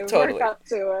 the work totally. up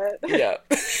to it. Yeah.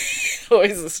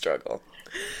 Always a struggle.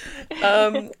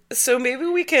 So maybe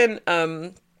we can,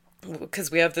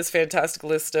 because we have this fantastic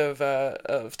list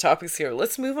of topics here.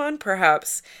 Let's move on,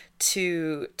 perhaps,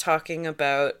 to talking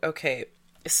about. Okay,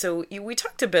 so we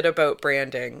talked a bit about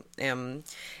branding, and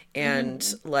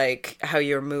hmm like how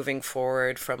you're moving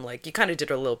forward from like you kind of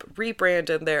did a little bit rebrand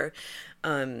in there,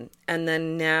 and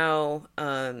then now,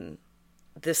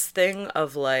 this thing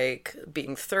of like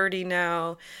being 30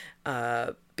 now,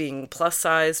 being plus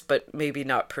size, but maybe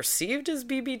not perceived as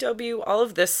BBW, all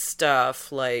of this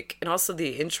stuff, like, and also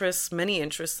the interests, many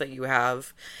interests that you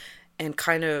have, and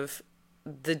kind of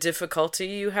the difficulty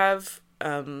you have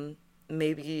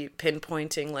maybe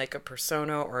pinpointing like a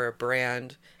persona or a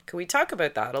brand. Can we talk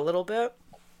about that a little bit?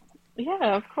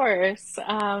 Yeah, of course.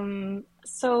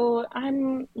 So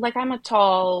I'm a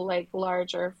tall, like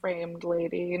larger framed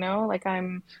lady, like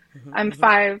Hmm. I'm Hmm.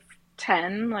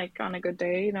 5'10", like on a good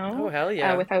day, Oh, hell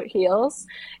yeah. without heels.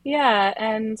 Yeah,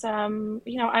 and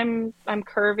I'm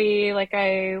curvy, like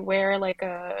I wear like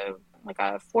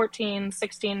a 14,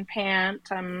 16 pant.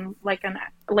 I'm like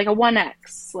a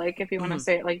 1X, like if you want to Hmm.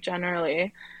 say it like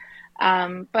generally.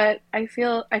 But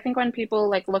I think when people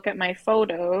like look at my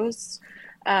photos,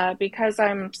 because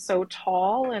I'm so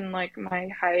tall and like my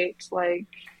height like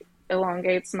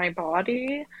elongates my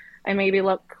body, I maybe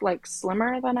look like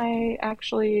slimmer than I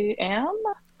actually am.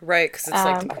 Right, because it's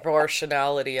like the Um,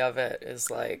 proportionality of it is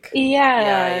like,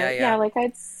 yeah, yeah, yeah, yeah. like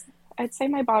I'd say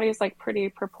my body is like pretty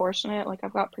proportionate. Like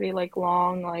I've got pretty like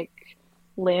long like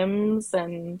limbs,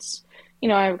 and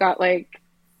I've got like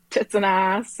tits and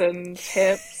ass and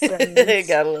hips and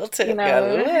Got a little you tip, got a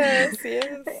know little ass,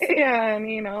 yes. yeah, and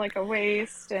like a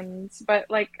waist, and but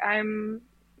like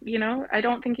I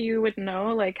don't think you would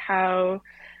know like how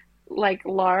like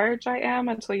large I am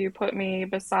until you put me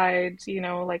beside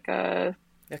like A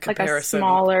like a comparison.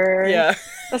 smaller Yeah.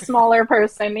 a smaller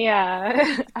person,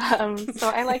 yeah.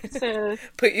 So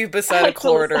Put you I beside a like to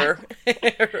quarter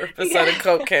or beside a yeah.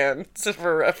 Coke can, so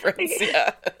for reference,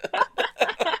 yeah.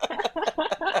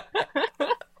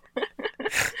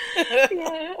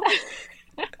 Yeah.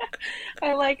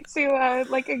 I like to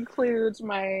like include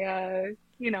my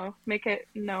make it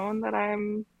known that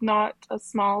I'm not a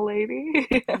small lady,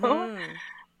 Hmm.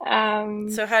 Um,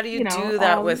 So how do you you know, do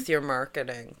that um with your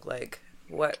marketing? Like,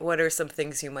 what are some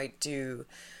things you might do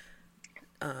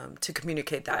to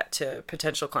communicate that to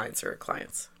potential clients or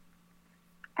clients?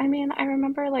 I mean, I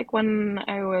remember like when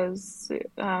I was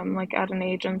like at an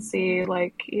agency,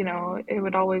 like, I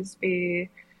would always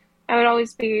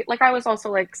be like I was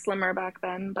also like slimmer back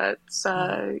then, but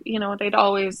Hmm. they'd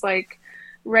always like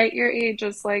write your age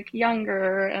as like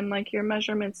younger and like your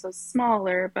measurements as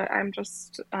smaller, but I'm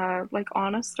just like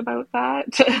honest about that.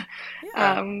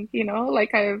 Yeah.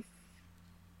 Like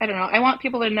I don't know. I want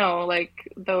people to know like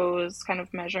those kind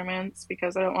of measurements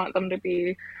because I don't want them to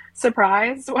be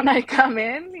surprised when I come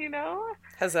in.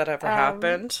 Has that ever Um,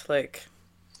 happened? Like,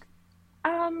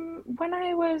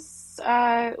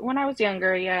 when I was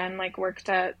younger, yeah, and like worked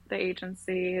at the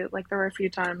agency, like there were a few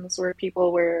times where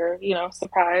people were,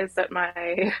 surprised at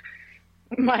my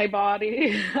my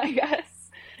body, I guess.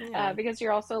 yeah. Because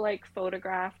you're also like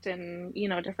photographed in,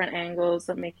 different angles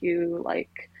that make you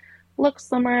like look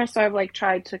slimmer. So I've like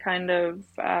tried to kind of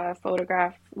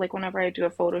photograph like whenever I do a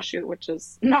photo shoot, which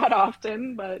is not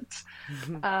often, but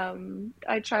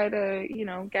I try to,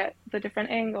 get the different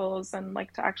angles and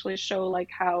like to actually show like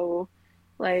how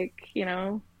like,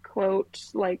 quote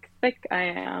like thick I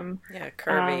am. Yeah,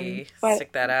 curvy, But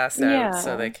stick that ass out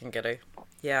so yeah, they can get a.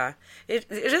 Yeah, it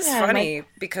is yeah, and like funny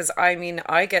because I mean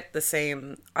I get the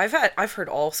same. I've heard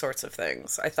all sorts of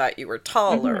things. I thought you were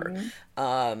taller. mhm.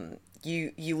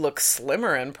 You look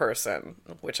slimmer in person,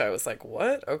 which I was like,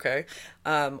 what? Okay.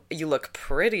 You look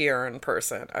prettier in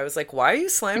person. I was like, why are you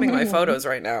slamming my Mhm. photos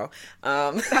right now?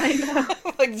 I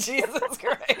know. Like Jesus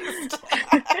Christ.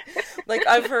 Like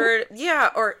I've heard, yeah,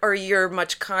 or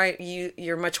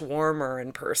you're much warmer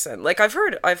in person. Like I've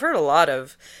heard a lot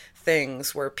of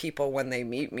things where people when they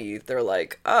meet me, they're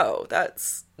like, "Oh,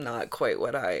 that's not quite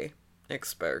what I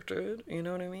expected." You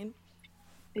know what I mean?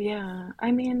 Yeah,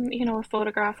 I mean, a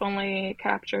photograph only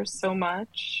captures so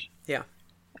much. Yeah.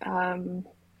 Um,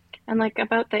 and like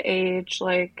about the age,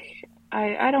 like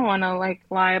I don't want to like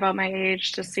lie about my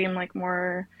age to seem like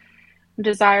more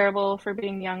desirable for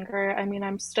being younger. I mean,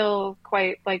 I'm still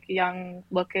quite like young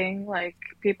looking. Like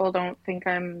people don't think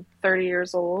I'm 30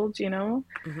 years old.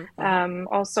 Hmm. Hmm.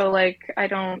 Also like I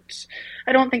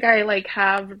don't think I like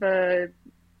have the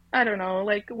I don't know,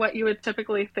 like what you would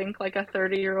typically think like a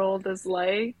 30-year-old is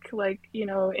like,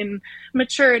 in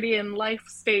maturity and life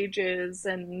stages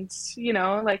and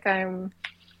like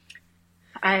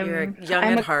You're I'm young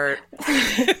I'm at a heart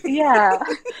yeah.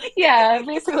 Yeah,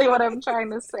 basically what I'm trying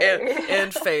to and, say.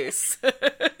 and face.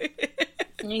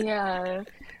 Yeah.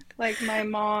 Like my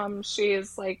mom, she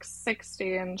is like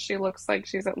 60 and she looks like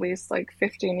she's at least like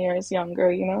 15 years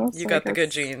younger. You So I got the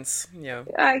good guess genes. Yeah.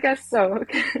 I guess so.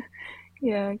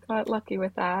 Yeah, got lucky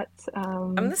with that.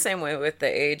 I'm the same way with the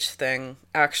age thing,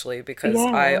 actually, because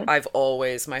Yeah. I've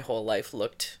always my whole life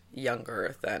looked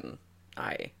younger than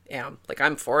I am. Like,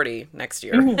 I'm 40 next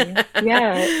year.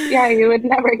 Yeah, yeah, you would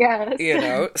never guess. You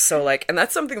know, so like, and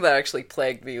that's something that actually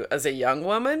plagued me as a young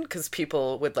woman because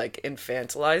people would like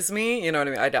infantilize me. You know what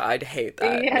I mean? I'd hate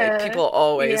that. Like, Yeah, people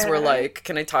always were yeah. like,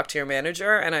 "Can I talk to your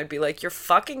manager?" And I'd be like, "You're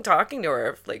fucking talking to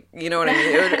her." Like, you know what I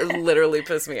mean? It would literally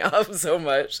piss me off so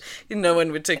much. No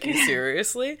one would take you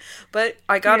seriously. But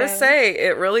I gotta Yeah. say,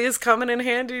 it really is coming in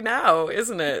handy now,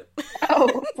 isn't it?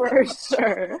 Oh, for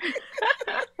sure.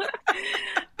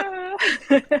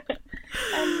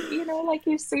 And like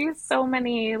you see so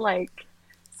many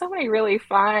really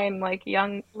fine, like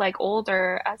young, like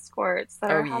older escorts that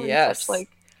Oh, are having such yes. like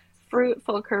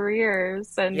fruitful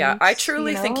careers Yeah, and, I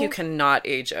truly think you cannot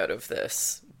age out of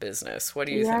this business. What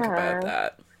do you think about yeah.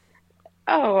 that?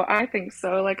 Oh, I think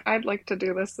so. Like I'd like to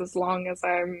do this as long as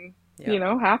I'm, Yeah.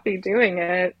 happy doing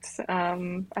it.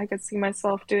 I could see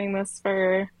myself doing this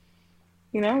for,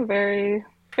 very,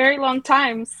 very long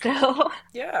time still.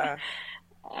 Yeah.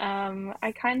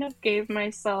 I kind of gave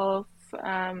myself,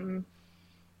 um,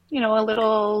 a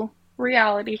little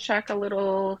reality check, a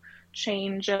little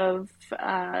change of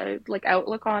like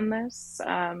outlook on this.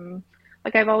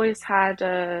 Like I've always had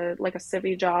a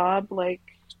civvy job like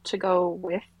to go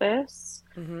with this.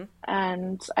 Hmm.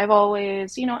 And I've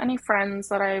always, any friends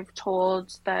that I've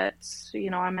told that,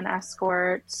 I'm an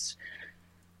escort,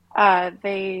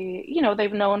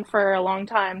 they've known for a long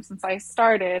time since I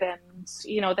started, and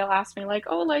they'll ask me like,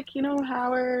 oh, like,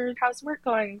 how's work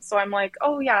going? So I'm like,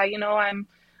 oh yeah,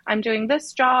 I'm doing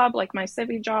this job, like my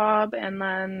civvy job, and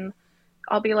then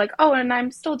I'll be like, oh, and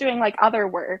I'm still doing like other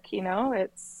work.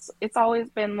 It's always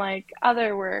been like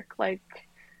other work, like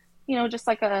just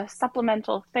like a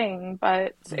supplemental thing,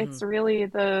 but Hmm. it's really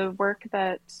the work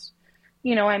that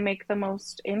I make the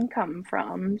most income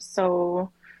from.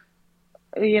 So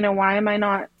why am I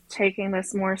not taking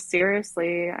this more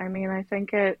seriously? I mean, I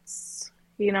think it's,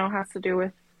 has to do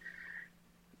with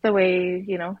the way,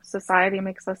 society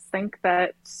makes us think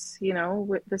that,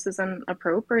 this isn't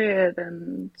appropriate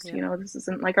and, Yeah. this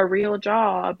isn't like a real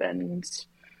job. And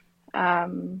Yeah.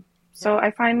 so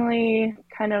I finally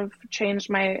kind of changed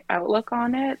my outlook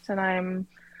on it. And I'm,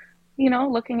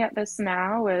 looking at this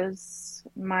now as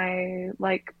my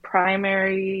like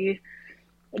primary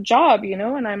job,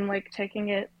 and I'm like taking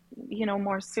it,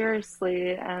 more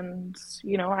seriously. And,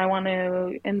 I want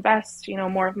to invest,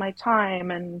 more of my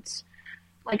time and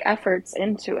like efforts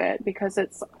into it because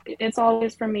it's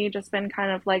always for me just been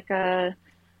kind of like a,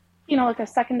 like a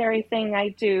secondary thing I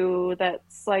do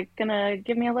that's like gonna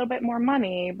give me a little bit more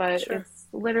money, but Sure. it's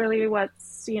literally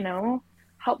what's,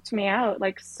 helped me out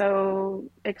like so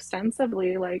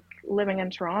extensively, like living in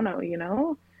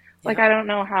Toronto. Like Yeah. I don't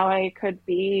know how I could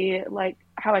be like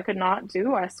how I could not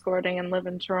do escorting and live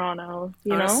in Toronto.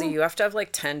 Honestly, you have to have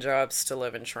like 10 jobs to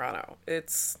live in Toronto.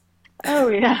 Oh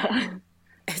yeah.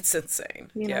 It's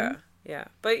insane. you Yeah. know. Yeah.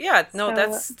 But yeah, no,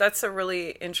 So that's a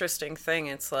really interesting thing.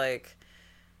 It's like,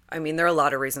 I mean, there are a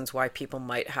lot of reasons why people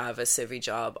might have a civvy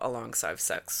job alongside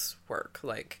sex work,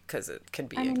 like because it can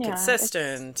I be mean, yeah, it's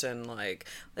inconsistent and like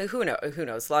who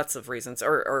knows, lots of reasons,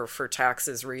 or for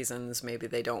taxes reasons, maybe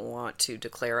they don't want to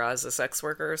declare as a sex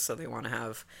worker, so they want to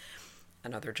have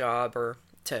another job or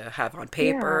to have on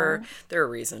paper. yeah. There are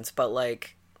reasons, but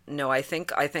like no, I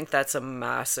think that's a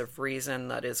massive reason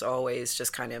that is always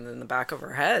just kind of in the back of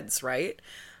our heads, right?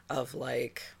 Of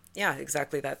like, yeah,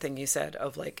 exactly that thing you said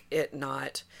of like it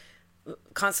not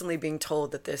constantly being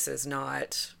told that this is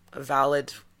not a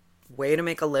valid way to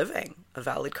make a living, a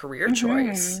valid career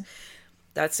choice. Hmm.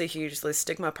 That's a huge, the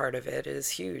stigma part of it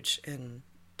is huge in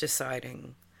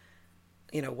deciding,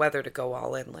 whether to go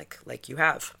all in like you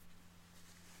have.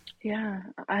 Yeah.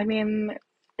 I mean,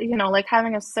 like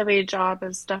having a civvy job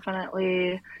is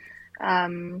definitely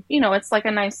it's like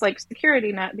a nice like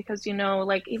security net because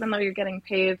like even though you're getting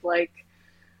paid like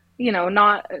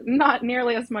not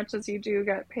nearly as much as you do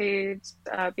get paid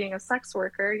being a sex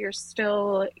worker, you're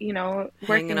still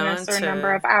Hanging working a on certain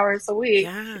number to, of hours a week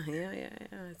yeah, yeah, yeah,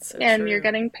 yeah. It's so and you're true.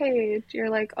 getting paid. You're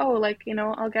like, oh, like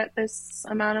I'll get this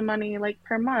amount of money like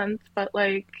per month, but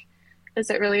like is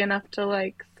it really enough to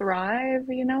like thrive?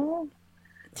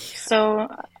 Yeah. So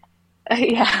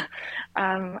yeah,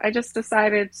 I just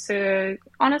decided to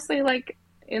honestly, like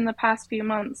in the past few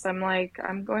months, I'm like,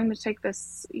 I'm going to take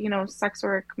this, sex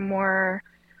work more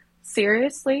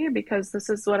seriously because this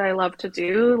is what I love to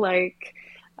do. Like,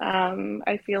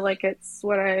 I feel like it's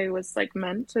what I was like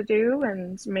meant to do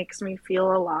and makes me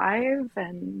feel alive.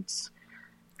 And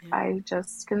Yeah. I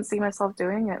just can see myself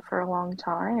doing it for a long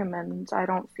time. And I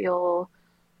don't feel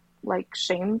like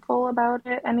shameful about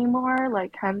it anymore.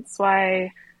 Like, hence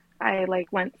why. I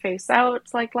like went face out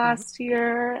like Hmm. last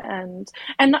year, and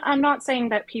I'm not saying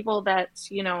that people that,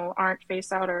 aren't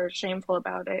face out are shameful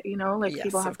about it, like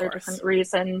people Yes, have of their course. different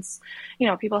reasons,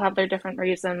 people have their different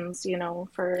reasons,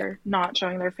 for not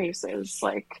showing their faces.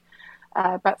 Like,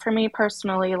 but for me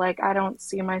personally, like I don't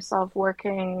see myself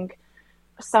working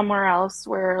somewhere else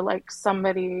where like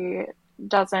somebody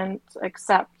doesn't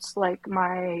accept like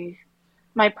my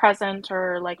present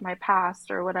or like my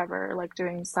past or whatever, like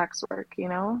doing sex work,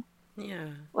 Yeah.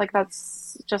 like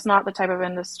that's just not the type of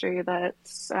industry that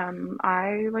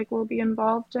I like will be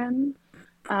involved in.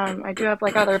 I do have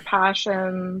like other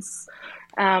passions,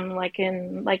 like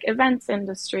in like events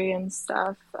industry and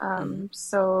stuff. Hmm.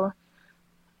 So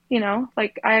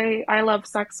like I love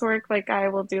sex work. Like I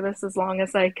will do this as long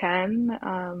as I can.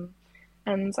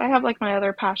 And I have like my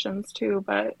other passions too,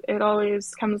 but it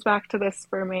always comes back to this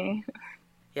for me.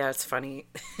 Yeah, it's funny.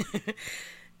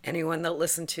 Anyone that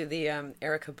listened to the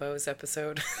Erica Bose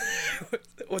episode,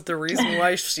 with the reason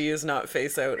why she is not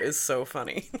face out is so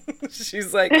funny.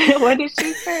 She's like, What did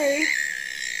she say?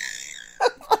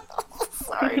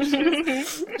 sorry,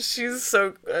 she's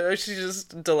so she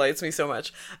just delights me so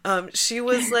much. She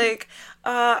was like,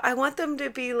 I want them to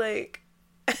be like.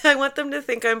 I want them to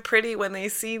think I'm pretty when they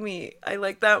see me. I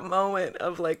like that moment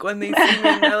of like when they see me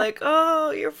and they're like,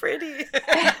 "Oh, you're pretty."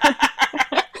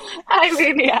 I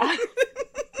mean, yeah.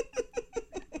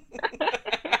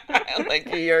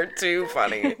 Like you're too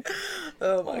funny.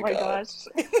 Oh Oh my my god.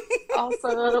 gosh.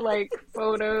 Also, like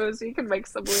photos, you can make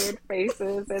some weird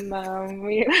faces in them.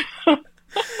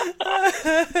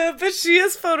 But she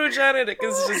is photogenic.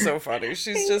 It's just so funny.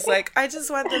 She's just like, I just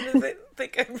want them to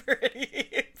think I'm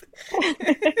pretty.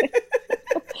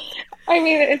 I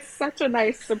mean, it's such a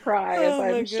nice surprise, Oh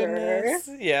my I'm sure. goodness.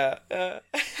 Yeah.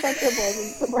 Such a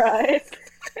pleasant surprise.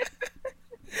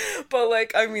 But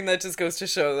like, I mean, that just goes to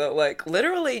show that like,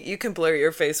 literally, you can blur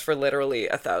your face for literally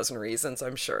 1,000 reasons.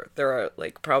 I'm sure there are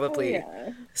like Oh probably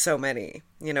yeah. so many.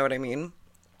 You know what I mean?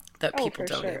 That Oh, people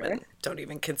for don't sure.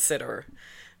 even consider.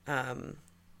 Um,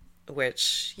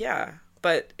 which yeah,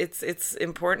 but it's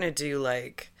important to do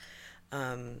like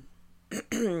um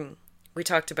we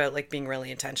talked about like being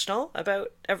really intentional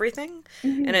about everything,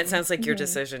 and it Hmm. sounds like your Hmm.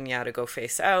 decision, yeah, to go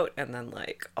face out and then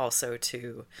like also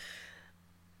to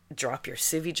drop your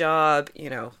civvy job,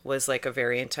 was like a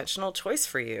very intentional choice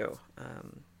for you.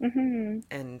 Hmm.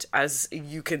 And as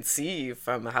you can see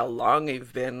from how long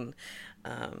you've been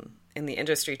in the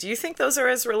industry, do you think those are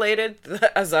as related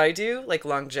as I do, like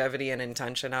longevity and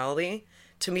intentionality?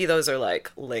 To me, those are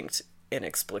like linked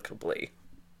inexplicably.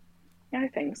 I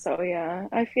think so, yeah.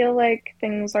 I feel like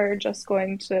things are just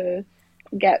going to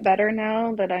get better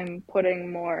now that I'm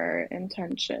putting more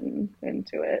intention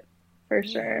into it, for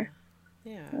Yeah, sure.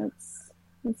 yeah.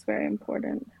 That's very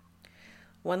important.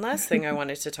 One last thing I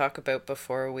wanted to talk about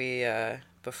before we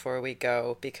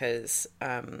go, because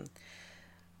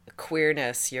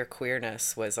your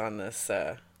queerness was on this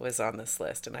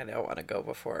list, and I don't want to go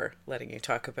before letting you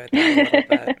talk about that a little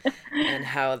bit and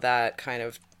how that kind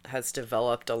of has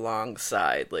developed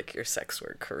alongside like your sex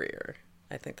work career.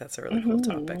 I think that's a really cool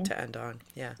topic Hmm. to end on.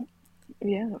 Yeah.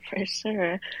 Yeah, for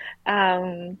sure.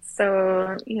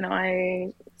 So,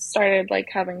 I started like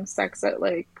having sex at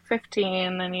like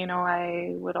 15, and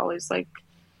I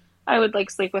would like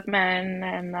sleep with men,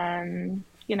 and then,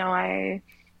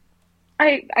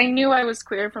 I knew I was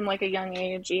queer from like a young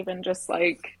age, even just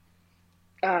like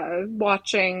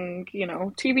watching,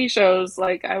 TV shows.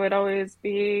 Like I would always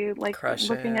be like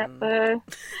looking at Crushing.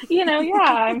 yeah,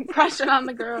 I'm crushing on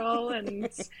the girl, and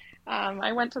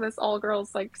I went to this all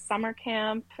girls like summer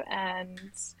camp, and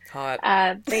Hot.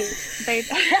 they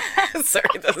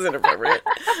Sorry, that was inappropriate.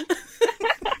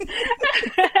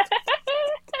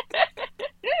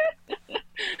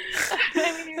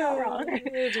 I mean, you're not wrong.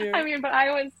 Oh I dear. mean, but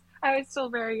I was still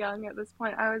very young at this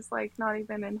point. I was like not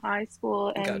even in high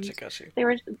school, Gotcha, and gotcha. they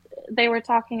were they were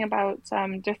talking about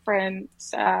different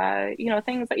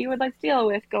things that you would like deal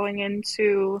with going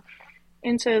into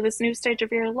this new stage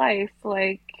of your life,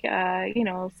 like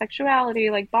sexuality,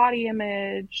 like body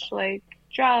image, like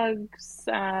drugs,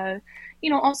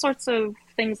 all sorts of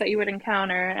things that you would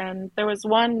encounter. And there was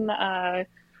one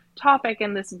topic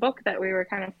in this book that we were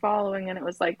kind of following, and it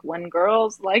was like when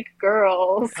girls like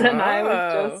girls, and I was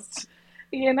Oh. just.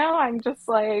 I'm just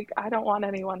like, I don't want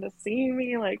anyone to see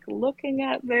me like looking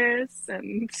at this,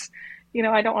 and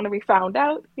I don't want to be found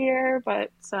out here,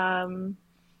 but yeah,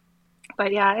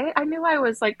 I knew I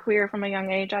was like queer from a young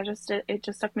age. It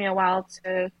just took me a while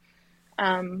to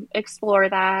explore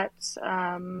that.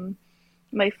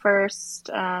 My first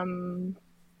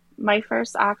my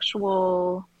first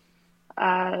actual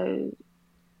uh,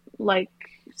 like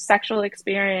sexual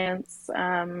experience,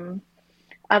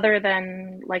 other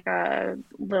than like a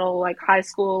little like high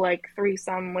school like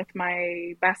threesome with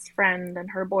my best friend and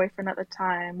her boyfriend at the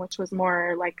time, which was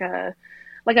more like a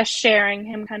sharing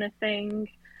him kind of thing.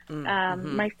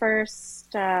 Mm-hmm. My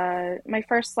first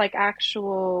like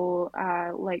actual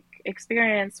like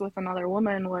experience with another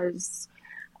woman was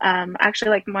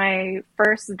actually like my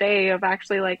first day of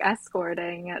actually like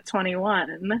escorting at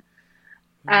 21.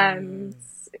 And Mm.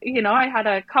 you know, I had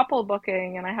a couple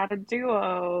booking and I had a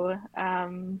duo.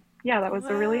 Yeah, that was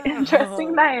a really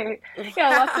interesting Wow. night. Yeah,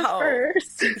 lots of Wow.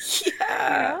 firsts. You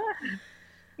Yeah. know,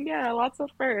 yeah, lots of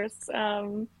firsts.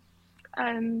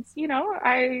 And you know,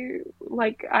 I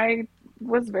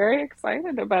was very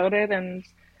excited about it, and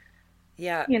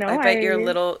Yeah, you I know, bet I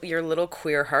your little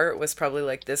queer heart was probably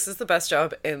like, this is the best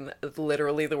job in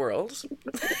literally the world.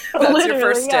 That's your literally,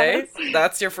 first yeah, day.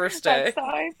 That's your first that's day. how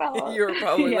I felt. You were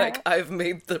probably Yeah. like, I've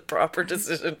made the proper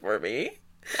decision for me.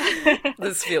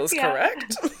 This feels Yeah.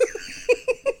 correct.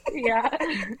 Yeah.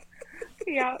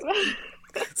 Yeah.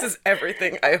 This is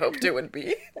everything I hoped it would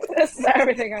be. This is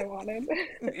everything I wanted.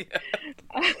 Yeah.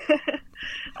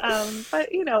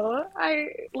 But you know, I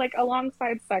like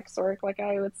alongside sex work, like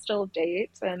I would still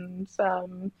date, and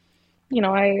you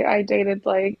know, I dated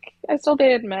like I still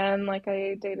dated men, like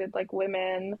I dated like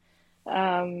women.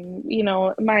 You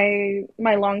know, my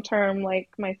long term, like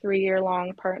my 3 year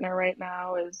long partner right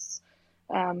now is,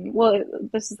 well,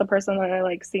 this is the person that I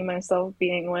like see myself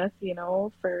being with, you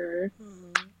know, for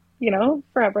Hmm. you know,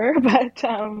 forever. But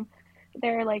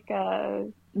they're like a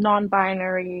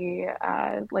non-binary,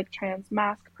 like trans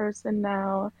mask person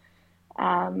now.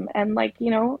 And like,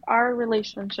 you know, our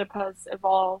relationship has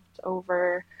evolved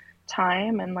over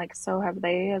time, and like so have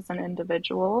they as an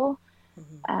individual.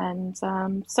 Hmm.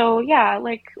 And so, yeah,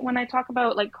 like when I talk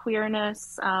about like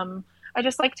queerness, I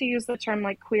just like to use the term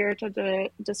like queer to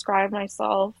describe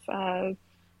myself,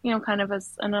 you know, kind of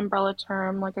as an umbrella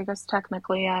term. Like, I guess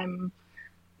technically I'm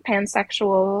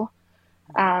pansexual.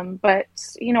 But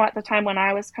you know, at the time when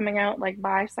I was coming out, like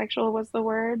bisexual was the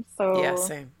word. Yeah, So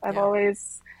same. I've Yeah.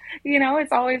 always, you know,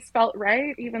 it's always felt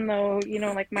right, even though, you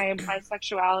know, like my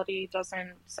bisexuality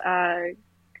doesn't,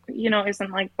 you know,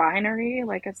 isn't like binary.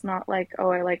 Like it's not like,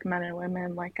 oh, I like men and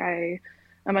women. Like I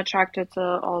am attracted to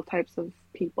all types of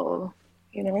people,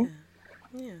 you know?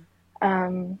 Yeah. Yeah.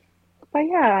 Um, but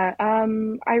yeah,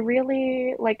 I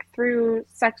really like through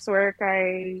sex work,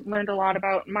 I learned a lot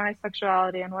about my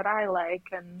sexuality and what I like,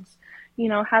 and you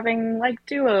know, having like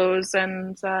duos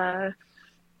and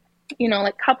you know,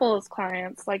 like couples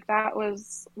clients, like that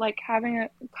was like having a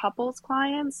couples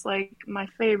clients, like my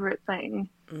favorite thing.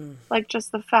 Mm. Like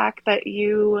just the fact that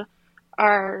you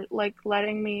are like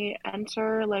letting me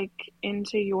enter like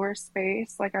into your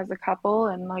space like as a couple,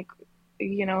 and like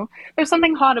you know, there's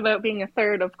something hot about being a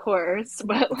third, of course,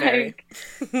 but Very.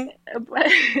 like but,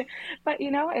 but you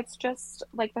know, it's just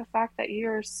like the fact that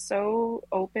you're so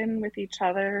open with each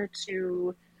other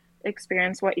to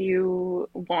experience what you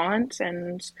want.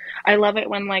 And I love it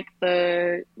when like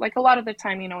the like a lot of the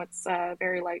time, you know, it's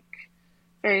very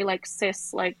like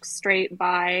cis like straight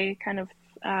bi kind of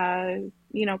uh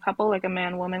you know, couple, like a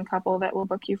man woman couple that will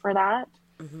book you for that.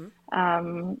 Hmm.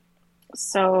 um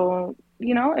so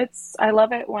you know, it's I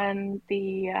love it when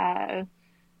the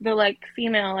like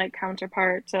female like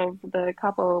counterpart of the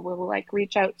couple will like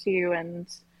reach out to you and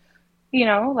you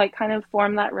know, like kind of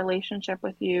form that relationship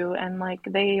with you, and like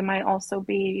they might also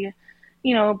be,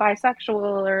 you know,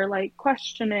 bisexual or like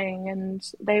questioning, and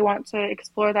they want to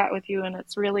explore that with you, and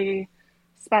it's really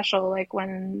special like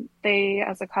when they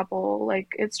as a couple,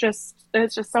 like it's just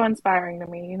so inspiring to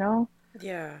me, you know.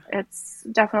 Yeah. It's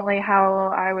definitely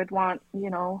how I would want, you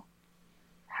know,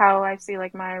 how I see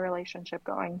like my relationship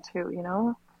going too, you know,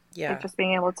 like Yeah. just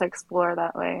being able to explore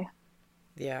that way.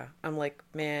 Yeah. I'm like,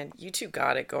 man, you two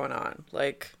got it going on.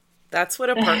 Like, that's what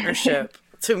a partnership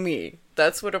to me.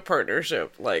 That's what a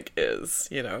partnership like is,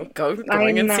 you know, I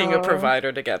going and seeing a know,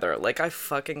 provider together. Like, I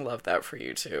fucking love that for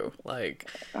you too. Like,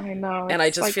 I know, and I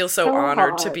it's just like feel so so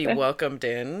honored to hot. be welcomed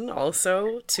in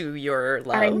also to your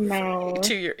I love,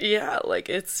 to know. your, yeah, like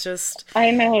it's just,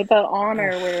 I know the oh,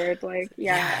 honor word, like,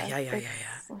 yeah, yeah, yeah, yeah, yeah, yeah.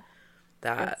 it's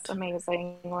That.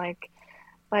 amazing. Like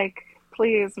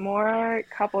please more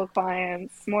couple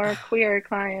clients, more queer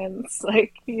clients,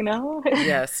 like, you know.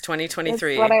 Yes, It's what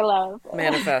 2023. I love.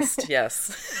 Manifest,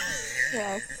 yes.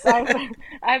 Yes.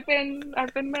 I've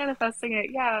been manifesting it,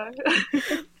 yeah.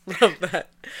 Love that.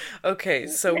 Okay,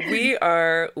 so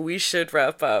we should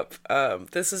wrap up.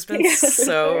 This has been Yeah, for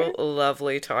so sure.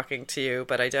 lovely talking to you,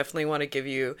 but I definitely want to give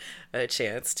you a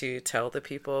chance to tell the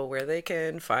people where they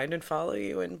can find and follow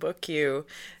you and book you.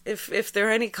 If there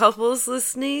are any couples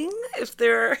listening, if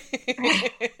there are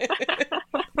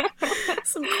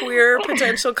some queer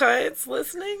potential clients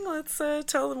listening, let's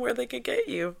tell them where they could get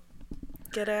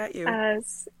at you.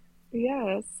 As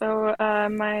yeah, so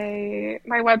my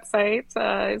website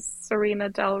is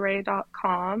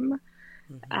serenadelrey.com.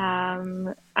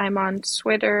 I'm on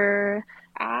Twitter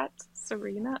at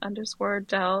Serena underscore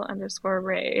del underscore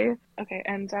Ray. Okay,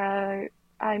 and I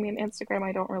mean Instagram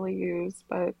I don't really use,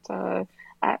 but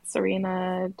at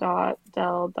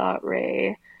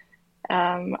serena.del.ray.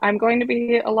 I'm going to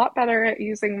be a lot better at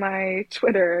using my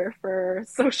Twitter for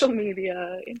social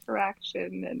media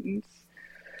interaction, and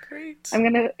Great. I'm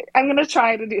gonna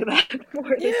try to do that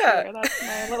more this Yeah. year. That's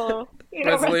my little,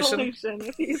 Resolution. resolution,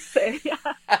 if you say. Yeah.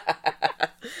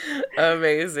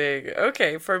 Amazing.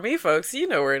 Okay, for me, folks, you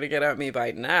know where to get at me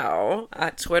by now.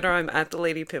 At Twitter, I'm at the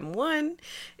Lady Pim1.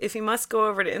 If you must go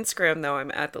over to Instagram, though,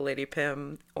 I'm at the Lady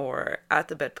Pim or at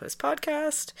the Bedpost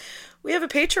Podcast. We have a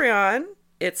Patreon.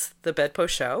 It's the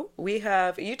Bedpost Show. We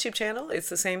have a YouTube channel. It's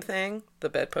the same thing, the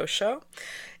Bedpost Show.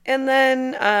 And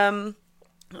then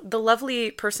the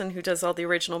lovely person who does all the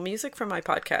original music for my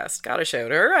podcast. Gotta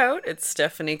shout her out. It's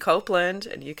Stephanie Copeland,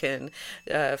 and you can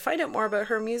find out more about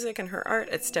her music and her art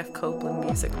at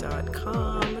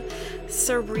stephcopelandmusic.com.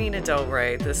 Serena Del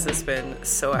Rey, this has been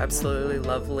so absolutely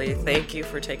lovely. Thank you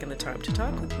for taking the time to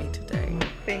talk with me today.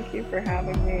 Thank you for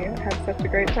having me. I had such a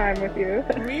great time with you.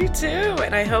 Me too,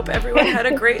 and I hope everyone had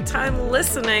a great time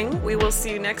listening. We will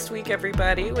see you next week,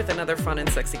 everybody, with another fun and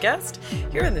sexy guest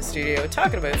here in the studio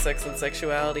talking about sex and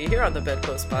sexuality here on the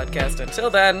Bedpost Podcast. Until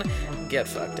then, get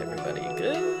fucked, everybody.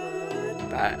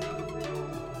 Goodbye.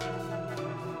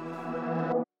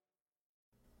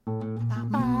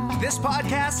 This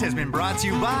podcast has been brought to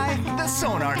you by the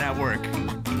Sonar Network.